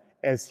them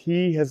as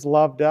He has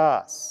loved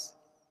us.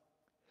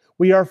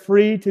 We are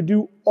free to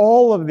do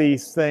all of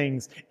these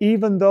things,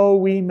 even though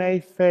we may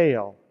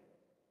fail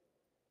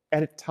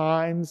at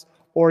times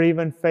or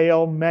even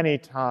fail many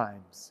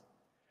times,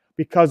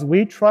 because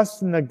we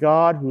trust in the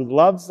God who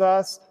loves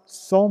us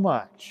so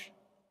much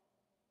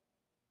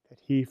that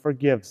He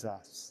forgives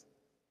us.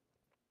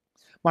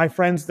 My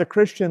friends, the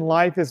Christian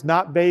life is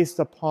not based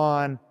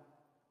upon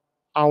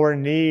our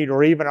need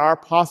or even our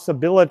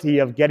possibility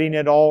of getting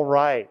it all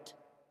right.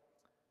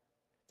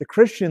 The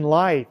Christian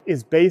life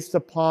is based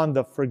upon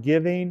the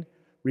forgiving,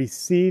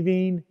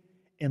 receiving,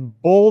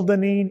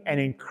 emboldening, and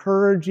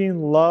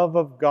encouraging love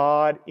of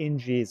God in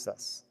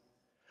Jesus.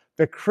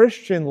 The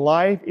Christian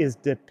life is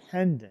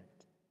dependent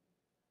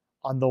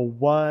on the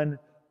one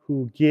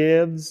who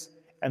gives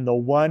and the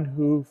one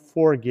who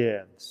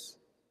forgives.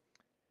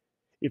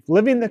 If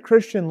living the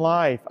Christian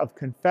life of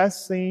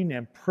confessing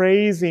and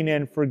praising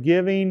and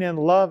forgiving and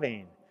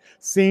loving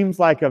seems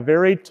like a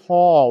very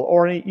tall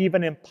or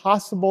even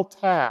impossible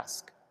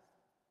task,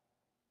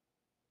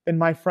 then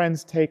my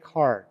friends, take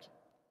heart.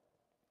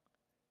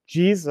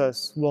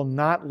 Jesus will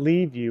not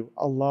leave you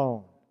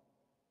alone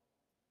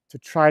to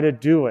try to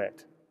do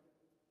it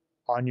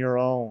on your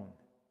own.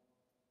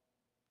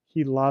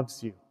 He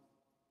loves you.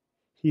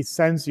 He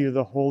sends you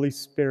the Holy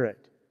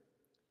Spirit,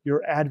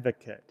 your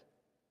advocate,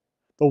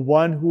 the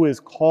one who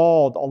is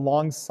called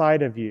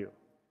alongside of you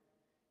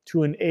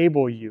to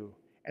enable you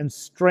and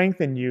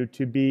strengthen you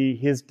to be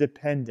His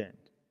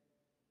dependent.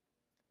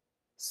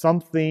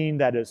 Something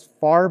that is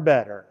far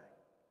better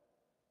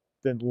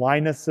than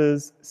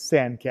Linus's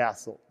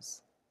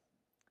sandcastles.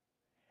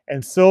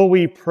 And so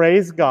we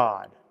praise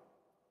God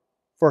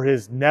for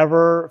His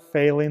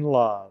never-failing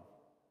love.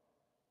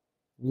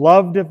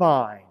 Love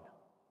divine,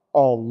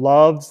 all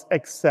loves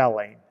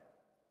excelling.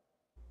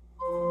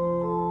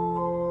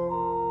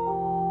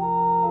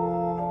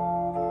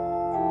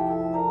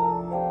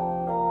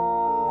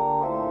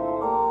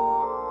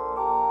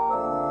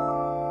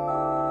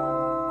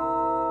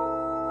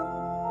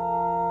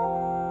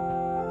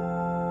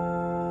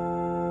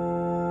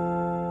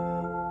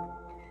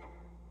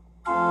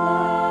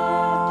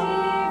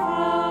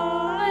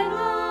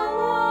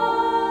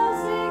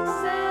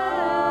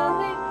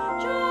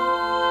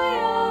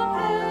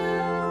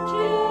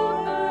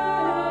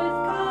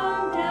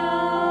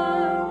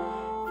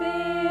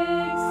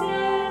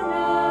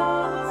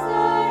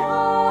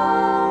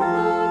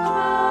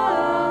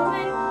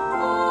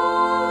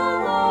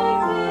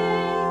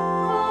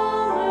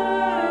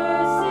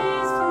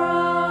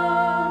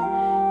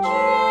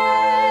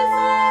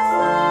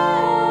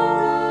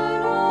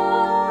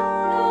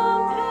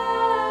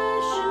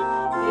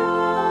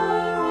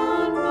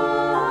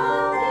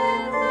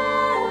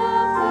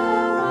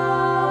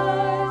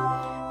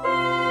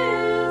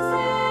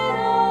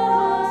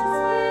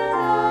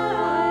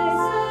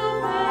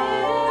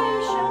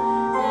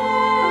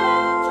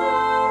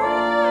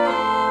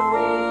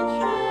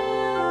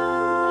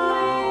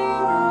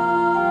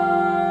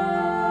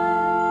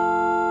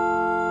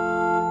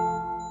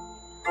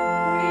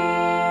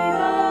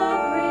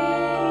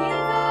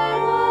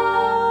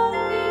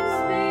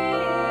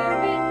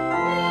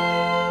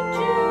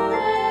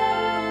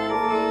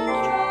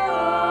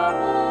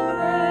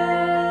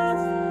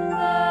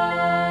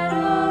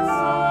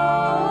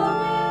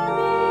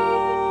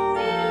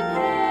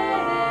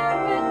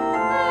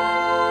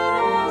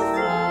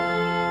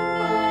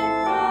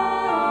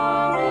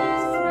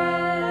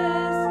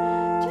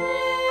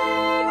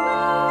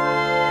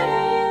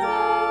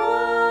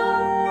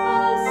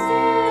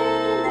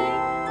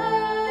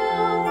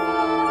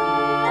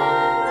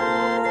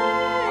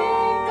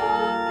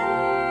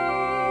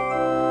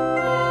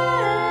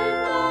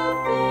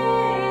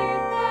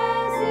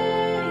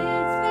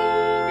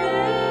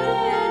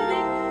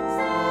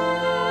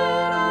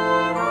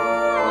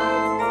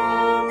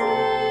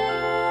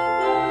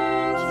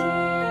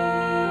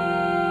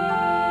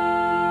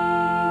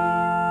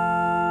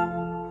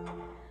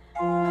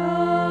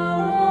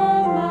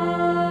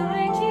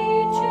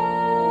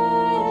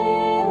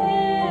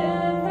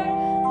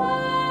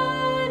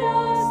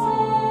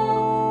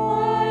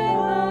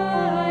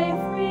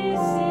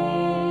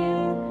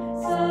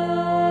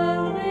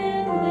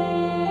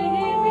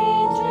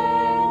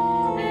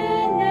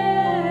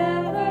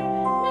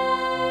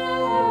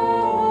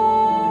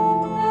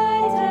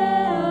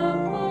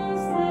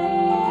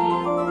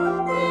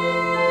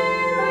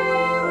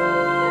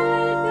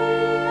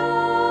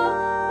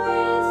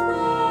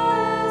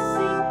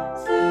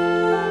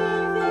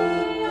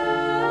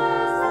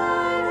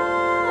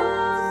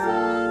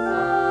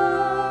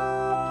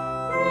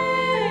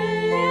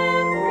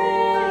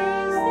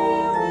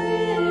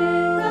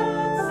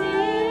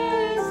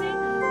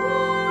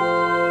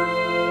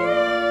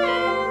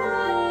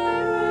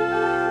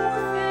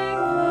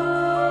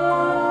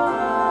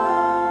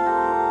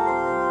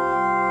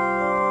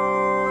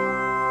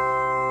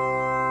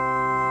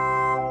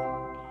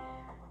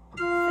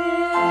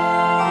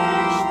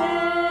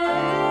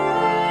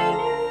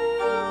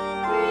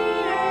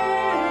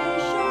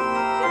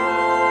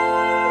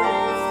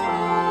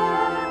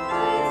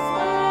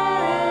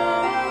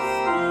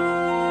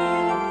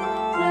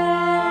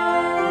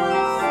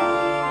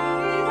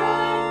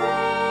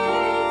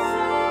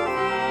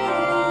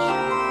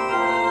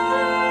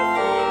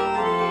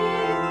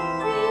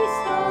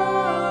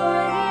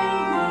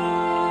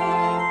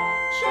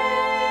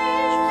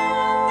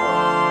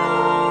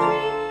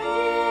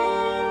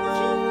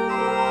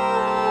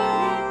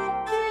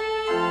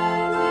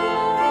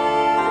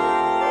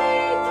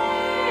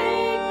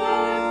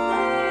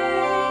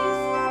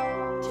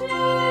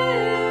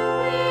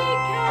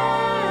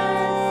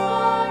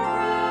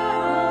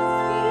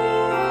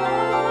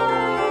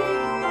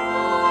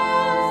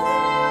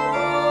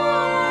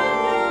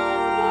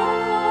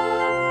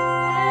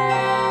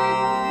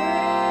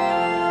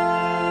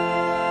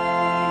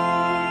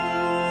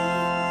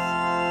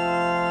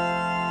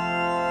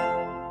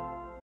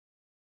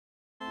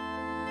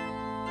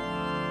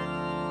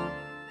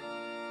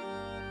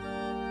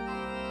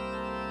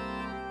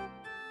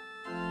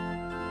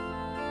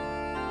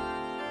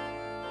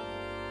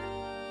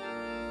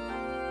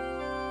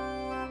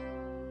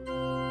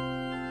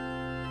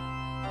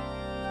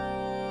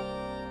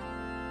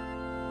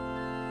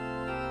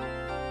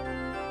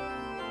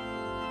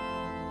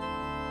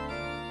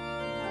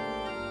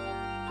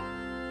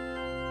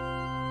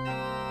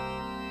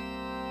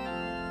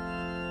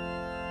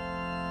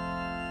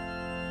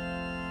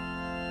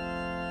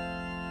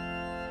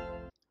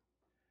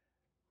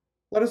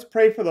 Let us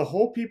pray for the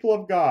whole people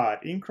of God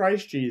in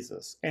Christ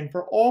Jesus and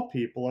for all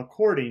people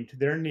according to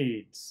their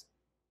needs.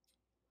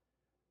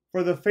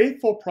 For the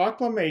faithful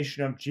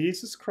proclamation of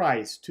Jesus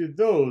Christ to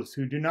those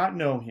who do not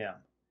know him,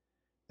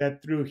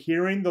 that through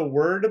hearing the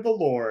word of the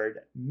Lord,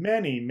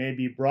 many may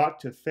be brought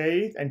to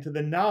faith and to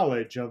the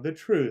knowledge of the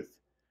truth.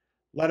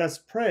 Let us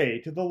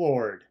pray to the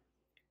Lord.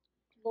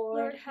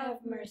 Lord, have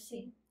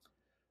mercy.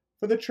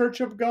 For the Church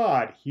of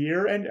God,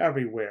 here and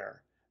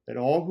everywhere, that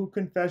all who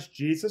confess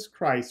Jesus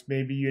Christ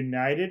may be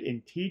united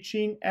in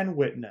teaching and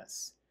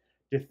witness,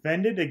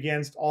 defended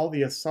against all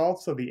the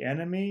assaults of the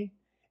enemy,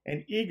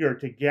 and eager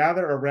to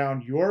gather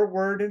around your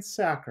word and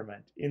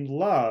sacrament in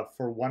love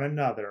for one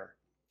another.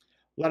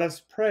 Let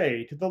us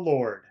pray to the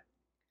Lord.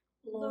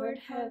 Lord,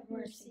 have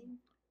mercy.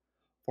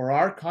 For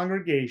our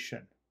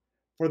congregation,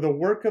 for the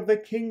work of the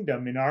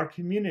kingdom in our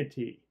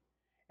community,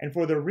 and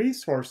for the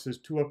resources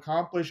to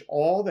accomplish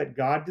all that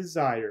God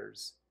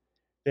desires,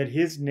 that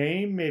his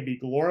name may be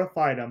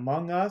glorified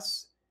among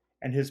us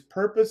and his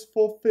purpose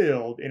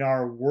fulfilled in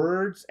our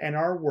words and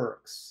our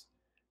works.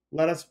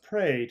 Let us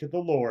pray to the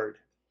Lord.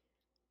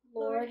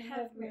 Lord,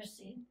 have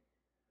mercy.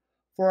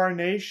 For our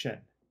nation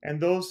and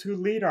those who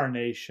lead our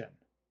nation,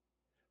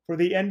 for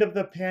the end of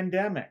the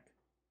pandemic,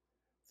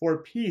 for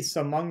peace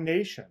among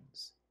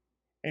nations,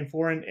 and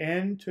for an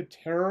end to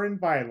terror and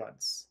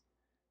violence,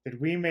 that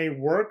we may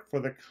work for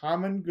the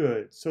common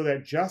good so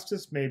that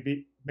justice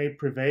may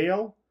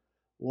prevail,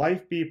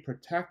 life be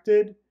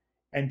protected,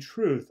 and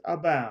truth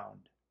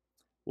abound.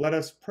 Let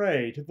us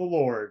pray to the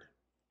Lord.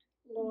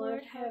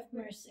 Lord, have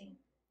mercy.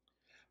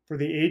 For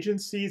the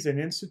agencies and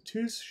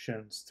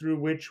institutions through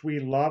which we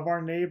love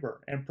our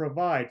neighbor and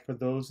provide for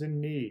those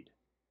in need,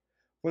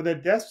 for the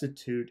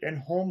destitute and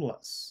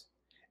homeless,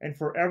 and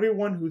for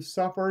everyone who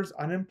suffers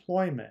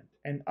unemployment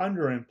and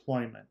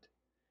underemployment,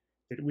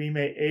 that we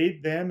may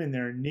aid them in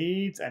their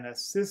needs and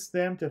assist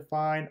them to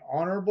find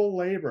honorable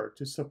labor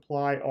to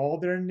supply all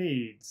their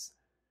needs.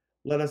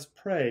 Let us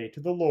pray to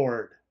the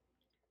Lord.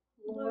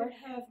 Lord,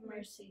 have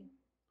mercy.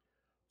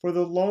 For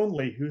the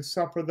lonely who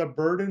suffer the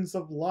burdens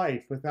of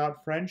life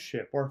without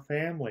friendship or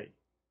family,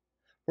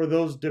 for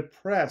those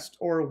depressed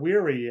or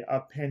weary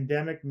of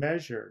pandemic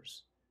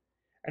measures,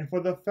 and for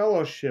the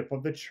fellowship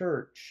of the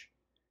church,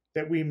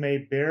 that we may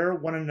bear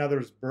one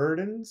another's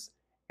burdens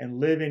and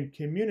live in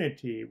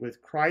community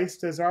with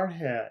Christ as our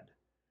head.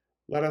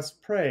 Let us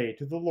pray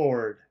to the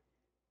Lord.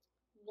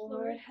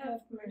 Lord,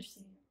 have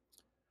mercy.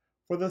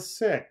 For the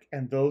sick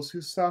and those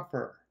who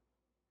suffer,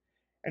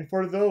 and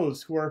for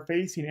those who are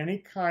facing any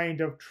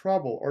kind of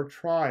trouble or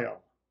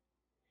trial,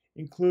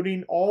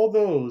 including all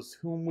those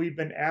whom we've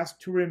been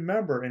asked to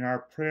remember in our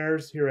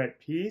prayers here at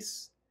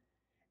Peace,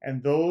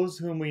 and those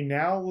whom we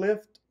now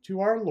lift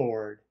to our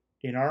Lord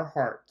in our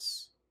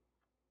hearts.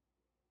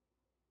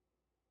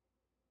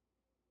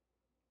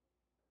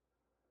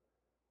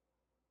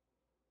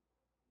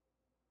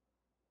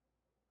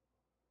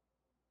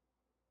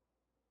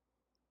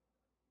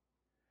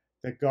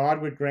 That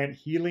God would grant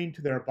healing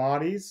to their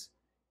bodies,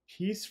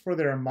 peace for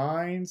their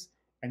minds,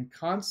 and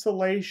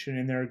consolation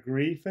in their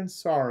grief and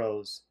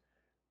sorrows.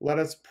 Let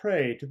us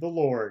pray to the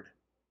Lord.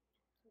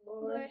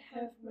 Lord,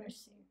 have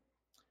mercy.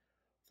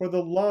 For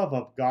the love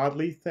of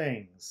godly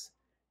things,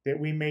 that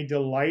we may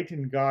delight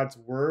in God's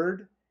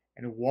word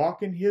and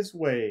walk in his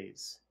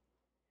ways,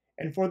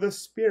 and for the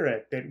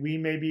Spirit, that we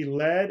may be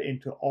led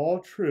into all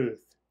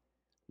truth.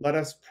 Let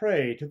us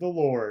pray to the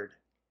Lord.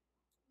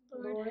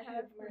 Lord,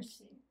 have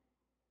mercy.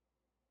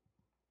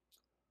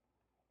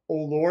 O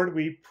Lord,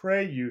 we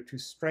pray you to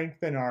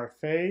strengthen our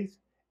faith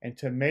and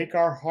to make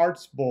our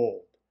hearts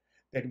bold,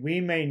 that we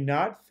may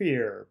not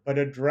fear, but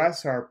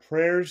address our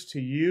prayers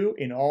to you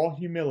in all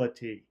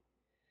humility.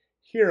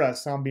 Hear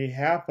us on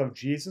behalf of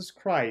Jesus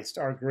Christ,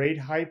 our great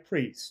high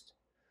priest,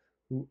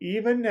 who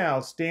even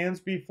now stands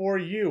before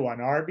you on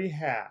our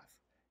behalf,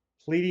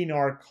 pleading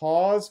our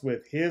cause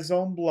with his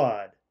own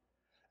blood,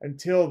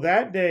 until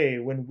that day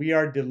when we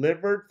are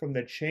delivered from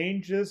the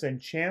changes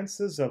and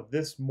chances of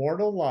this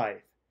mortal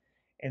life,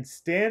 and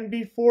stand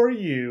before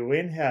you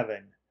in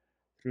heaven,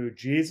 through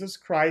Jesus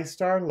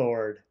Christ our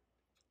Lord.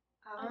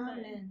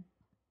 Amen.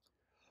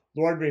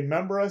 Lord,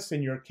 remember us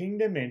in your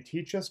kingdom and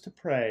teach us to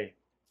pray.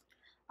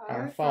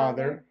 Our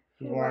Father,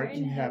 who art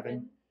in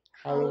heaven,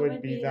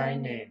 hallowed be thy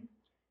name.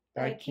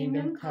 Thy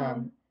kingdom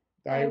come,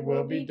 thy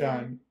will be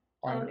done,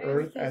 on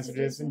earth as it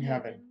is in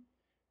heaven.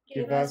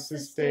 Give us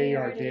this day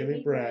our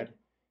daily bread,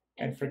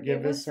 and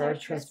forgive us our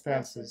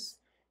trespasses,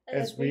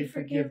 as we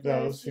forgive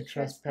those who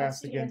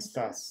trespass against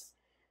us.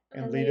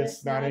 And lead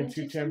us not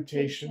into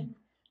temptation,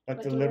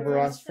 but deliver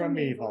us from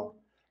evil.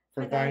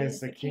 For thine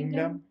is the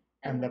kingdom,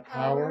 and the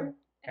power,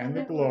 and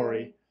the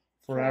glory,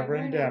 forever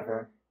and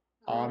ever.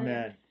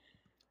 Amen.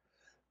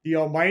 The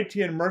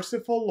Almighty and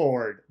merciful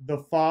Lord, the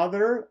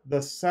Father,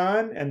 the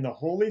Son, and the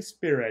Holy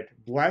Spirit,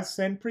 bless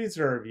and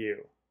preserve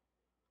you.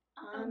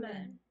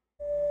 Amen.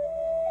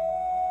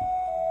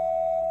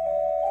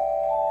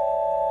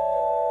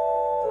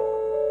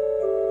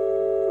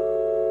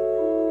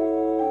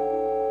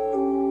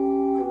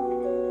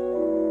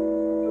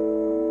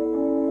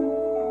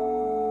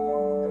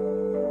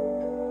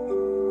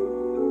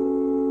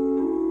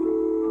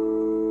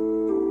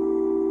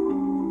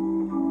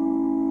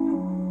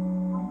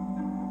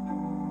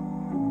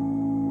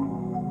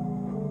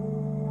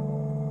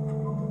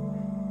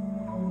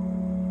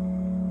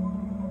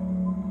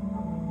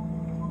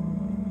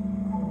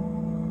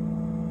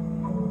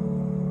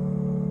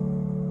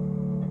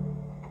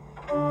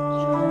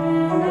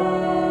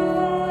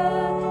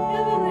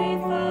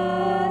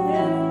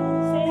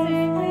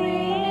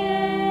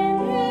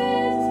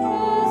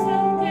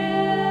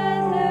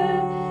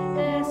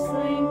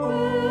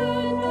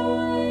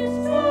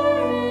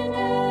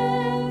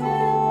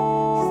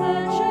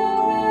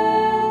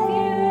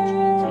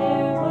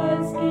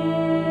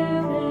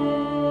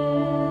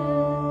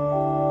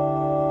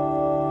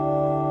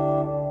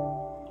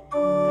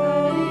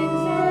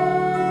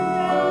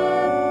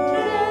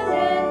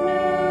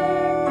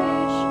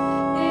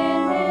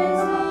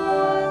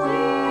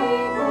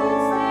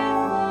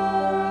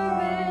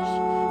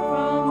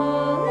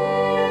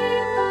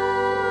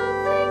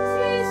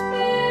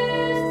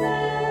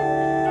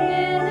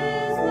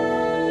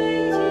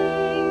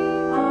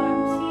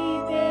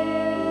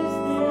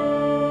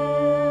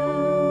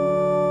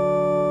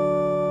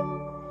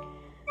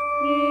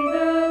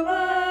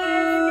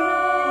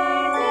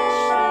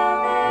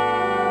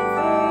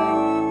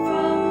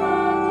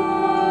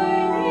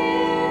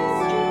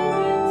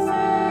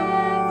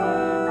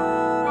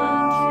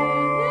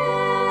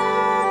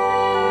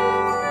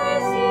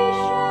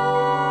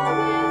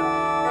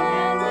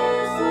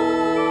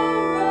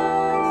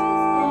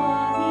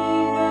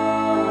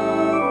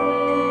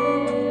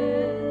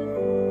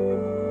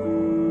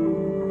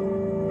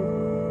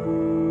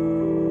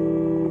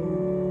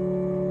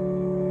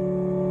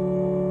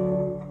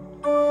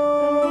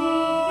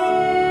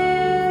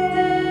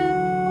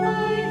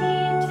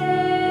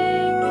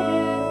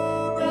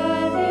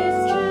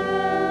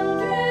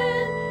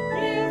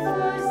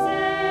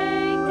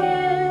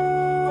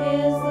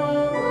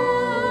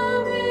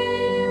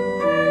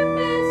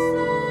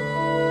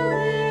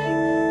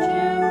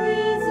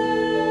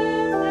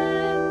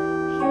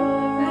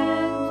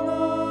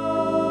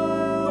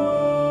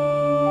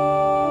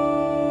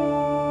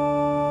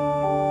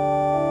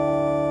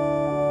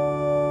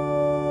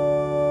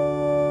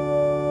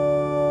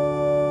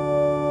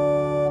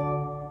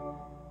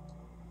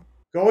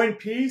 in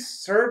peace.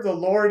 Serve the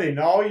Lord in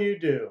all you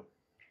do.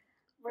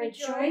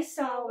 Rejoice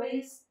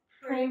always.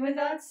 Pray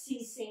without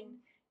ceasing.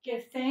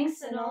 Give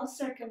thanks in all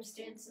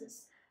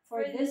circumstances.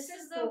 For this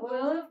is the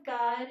will of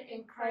God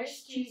in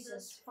Christ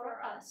Jesus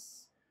for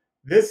us.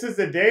 This is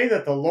the day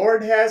that the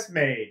Lord has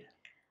made.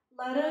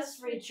 Let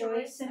us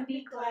rejoice and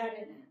be glad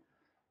in it.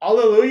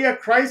 Alleluia,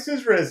 Christ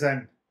is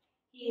risen.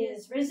 He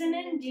is risen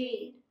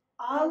indeed.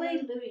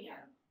 Alleluia.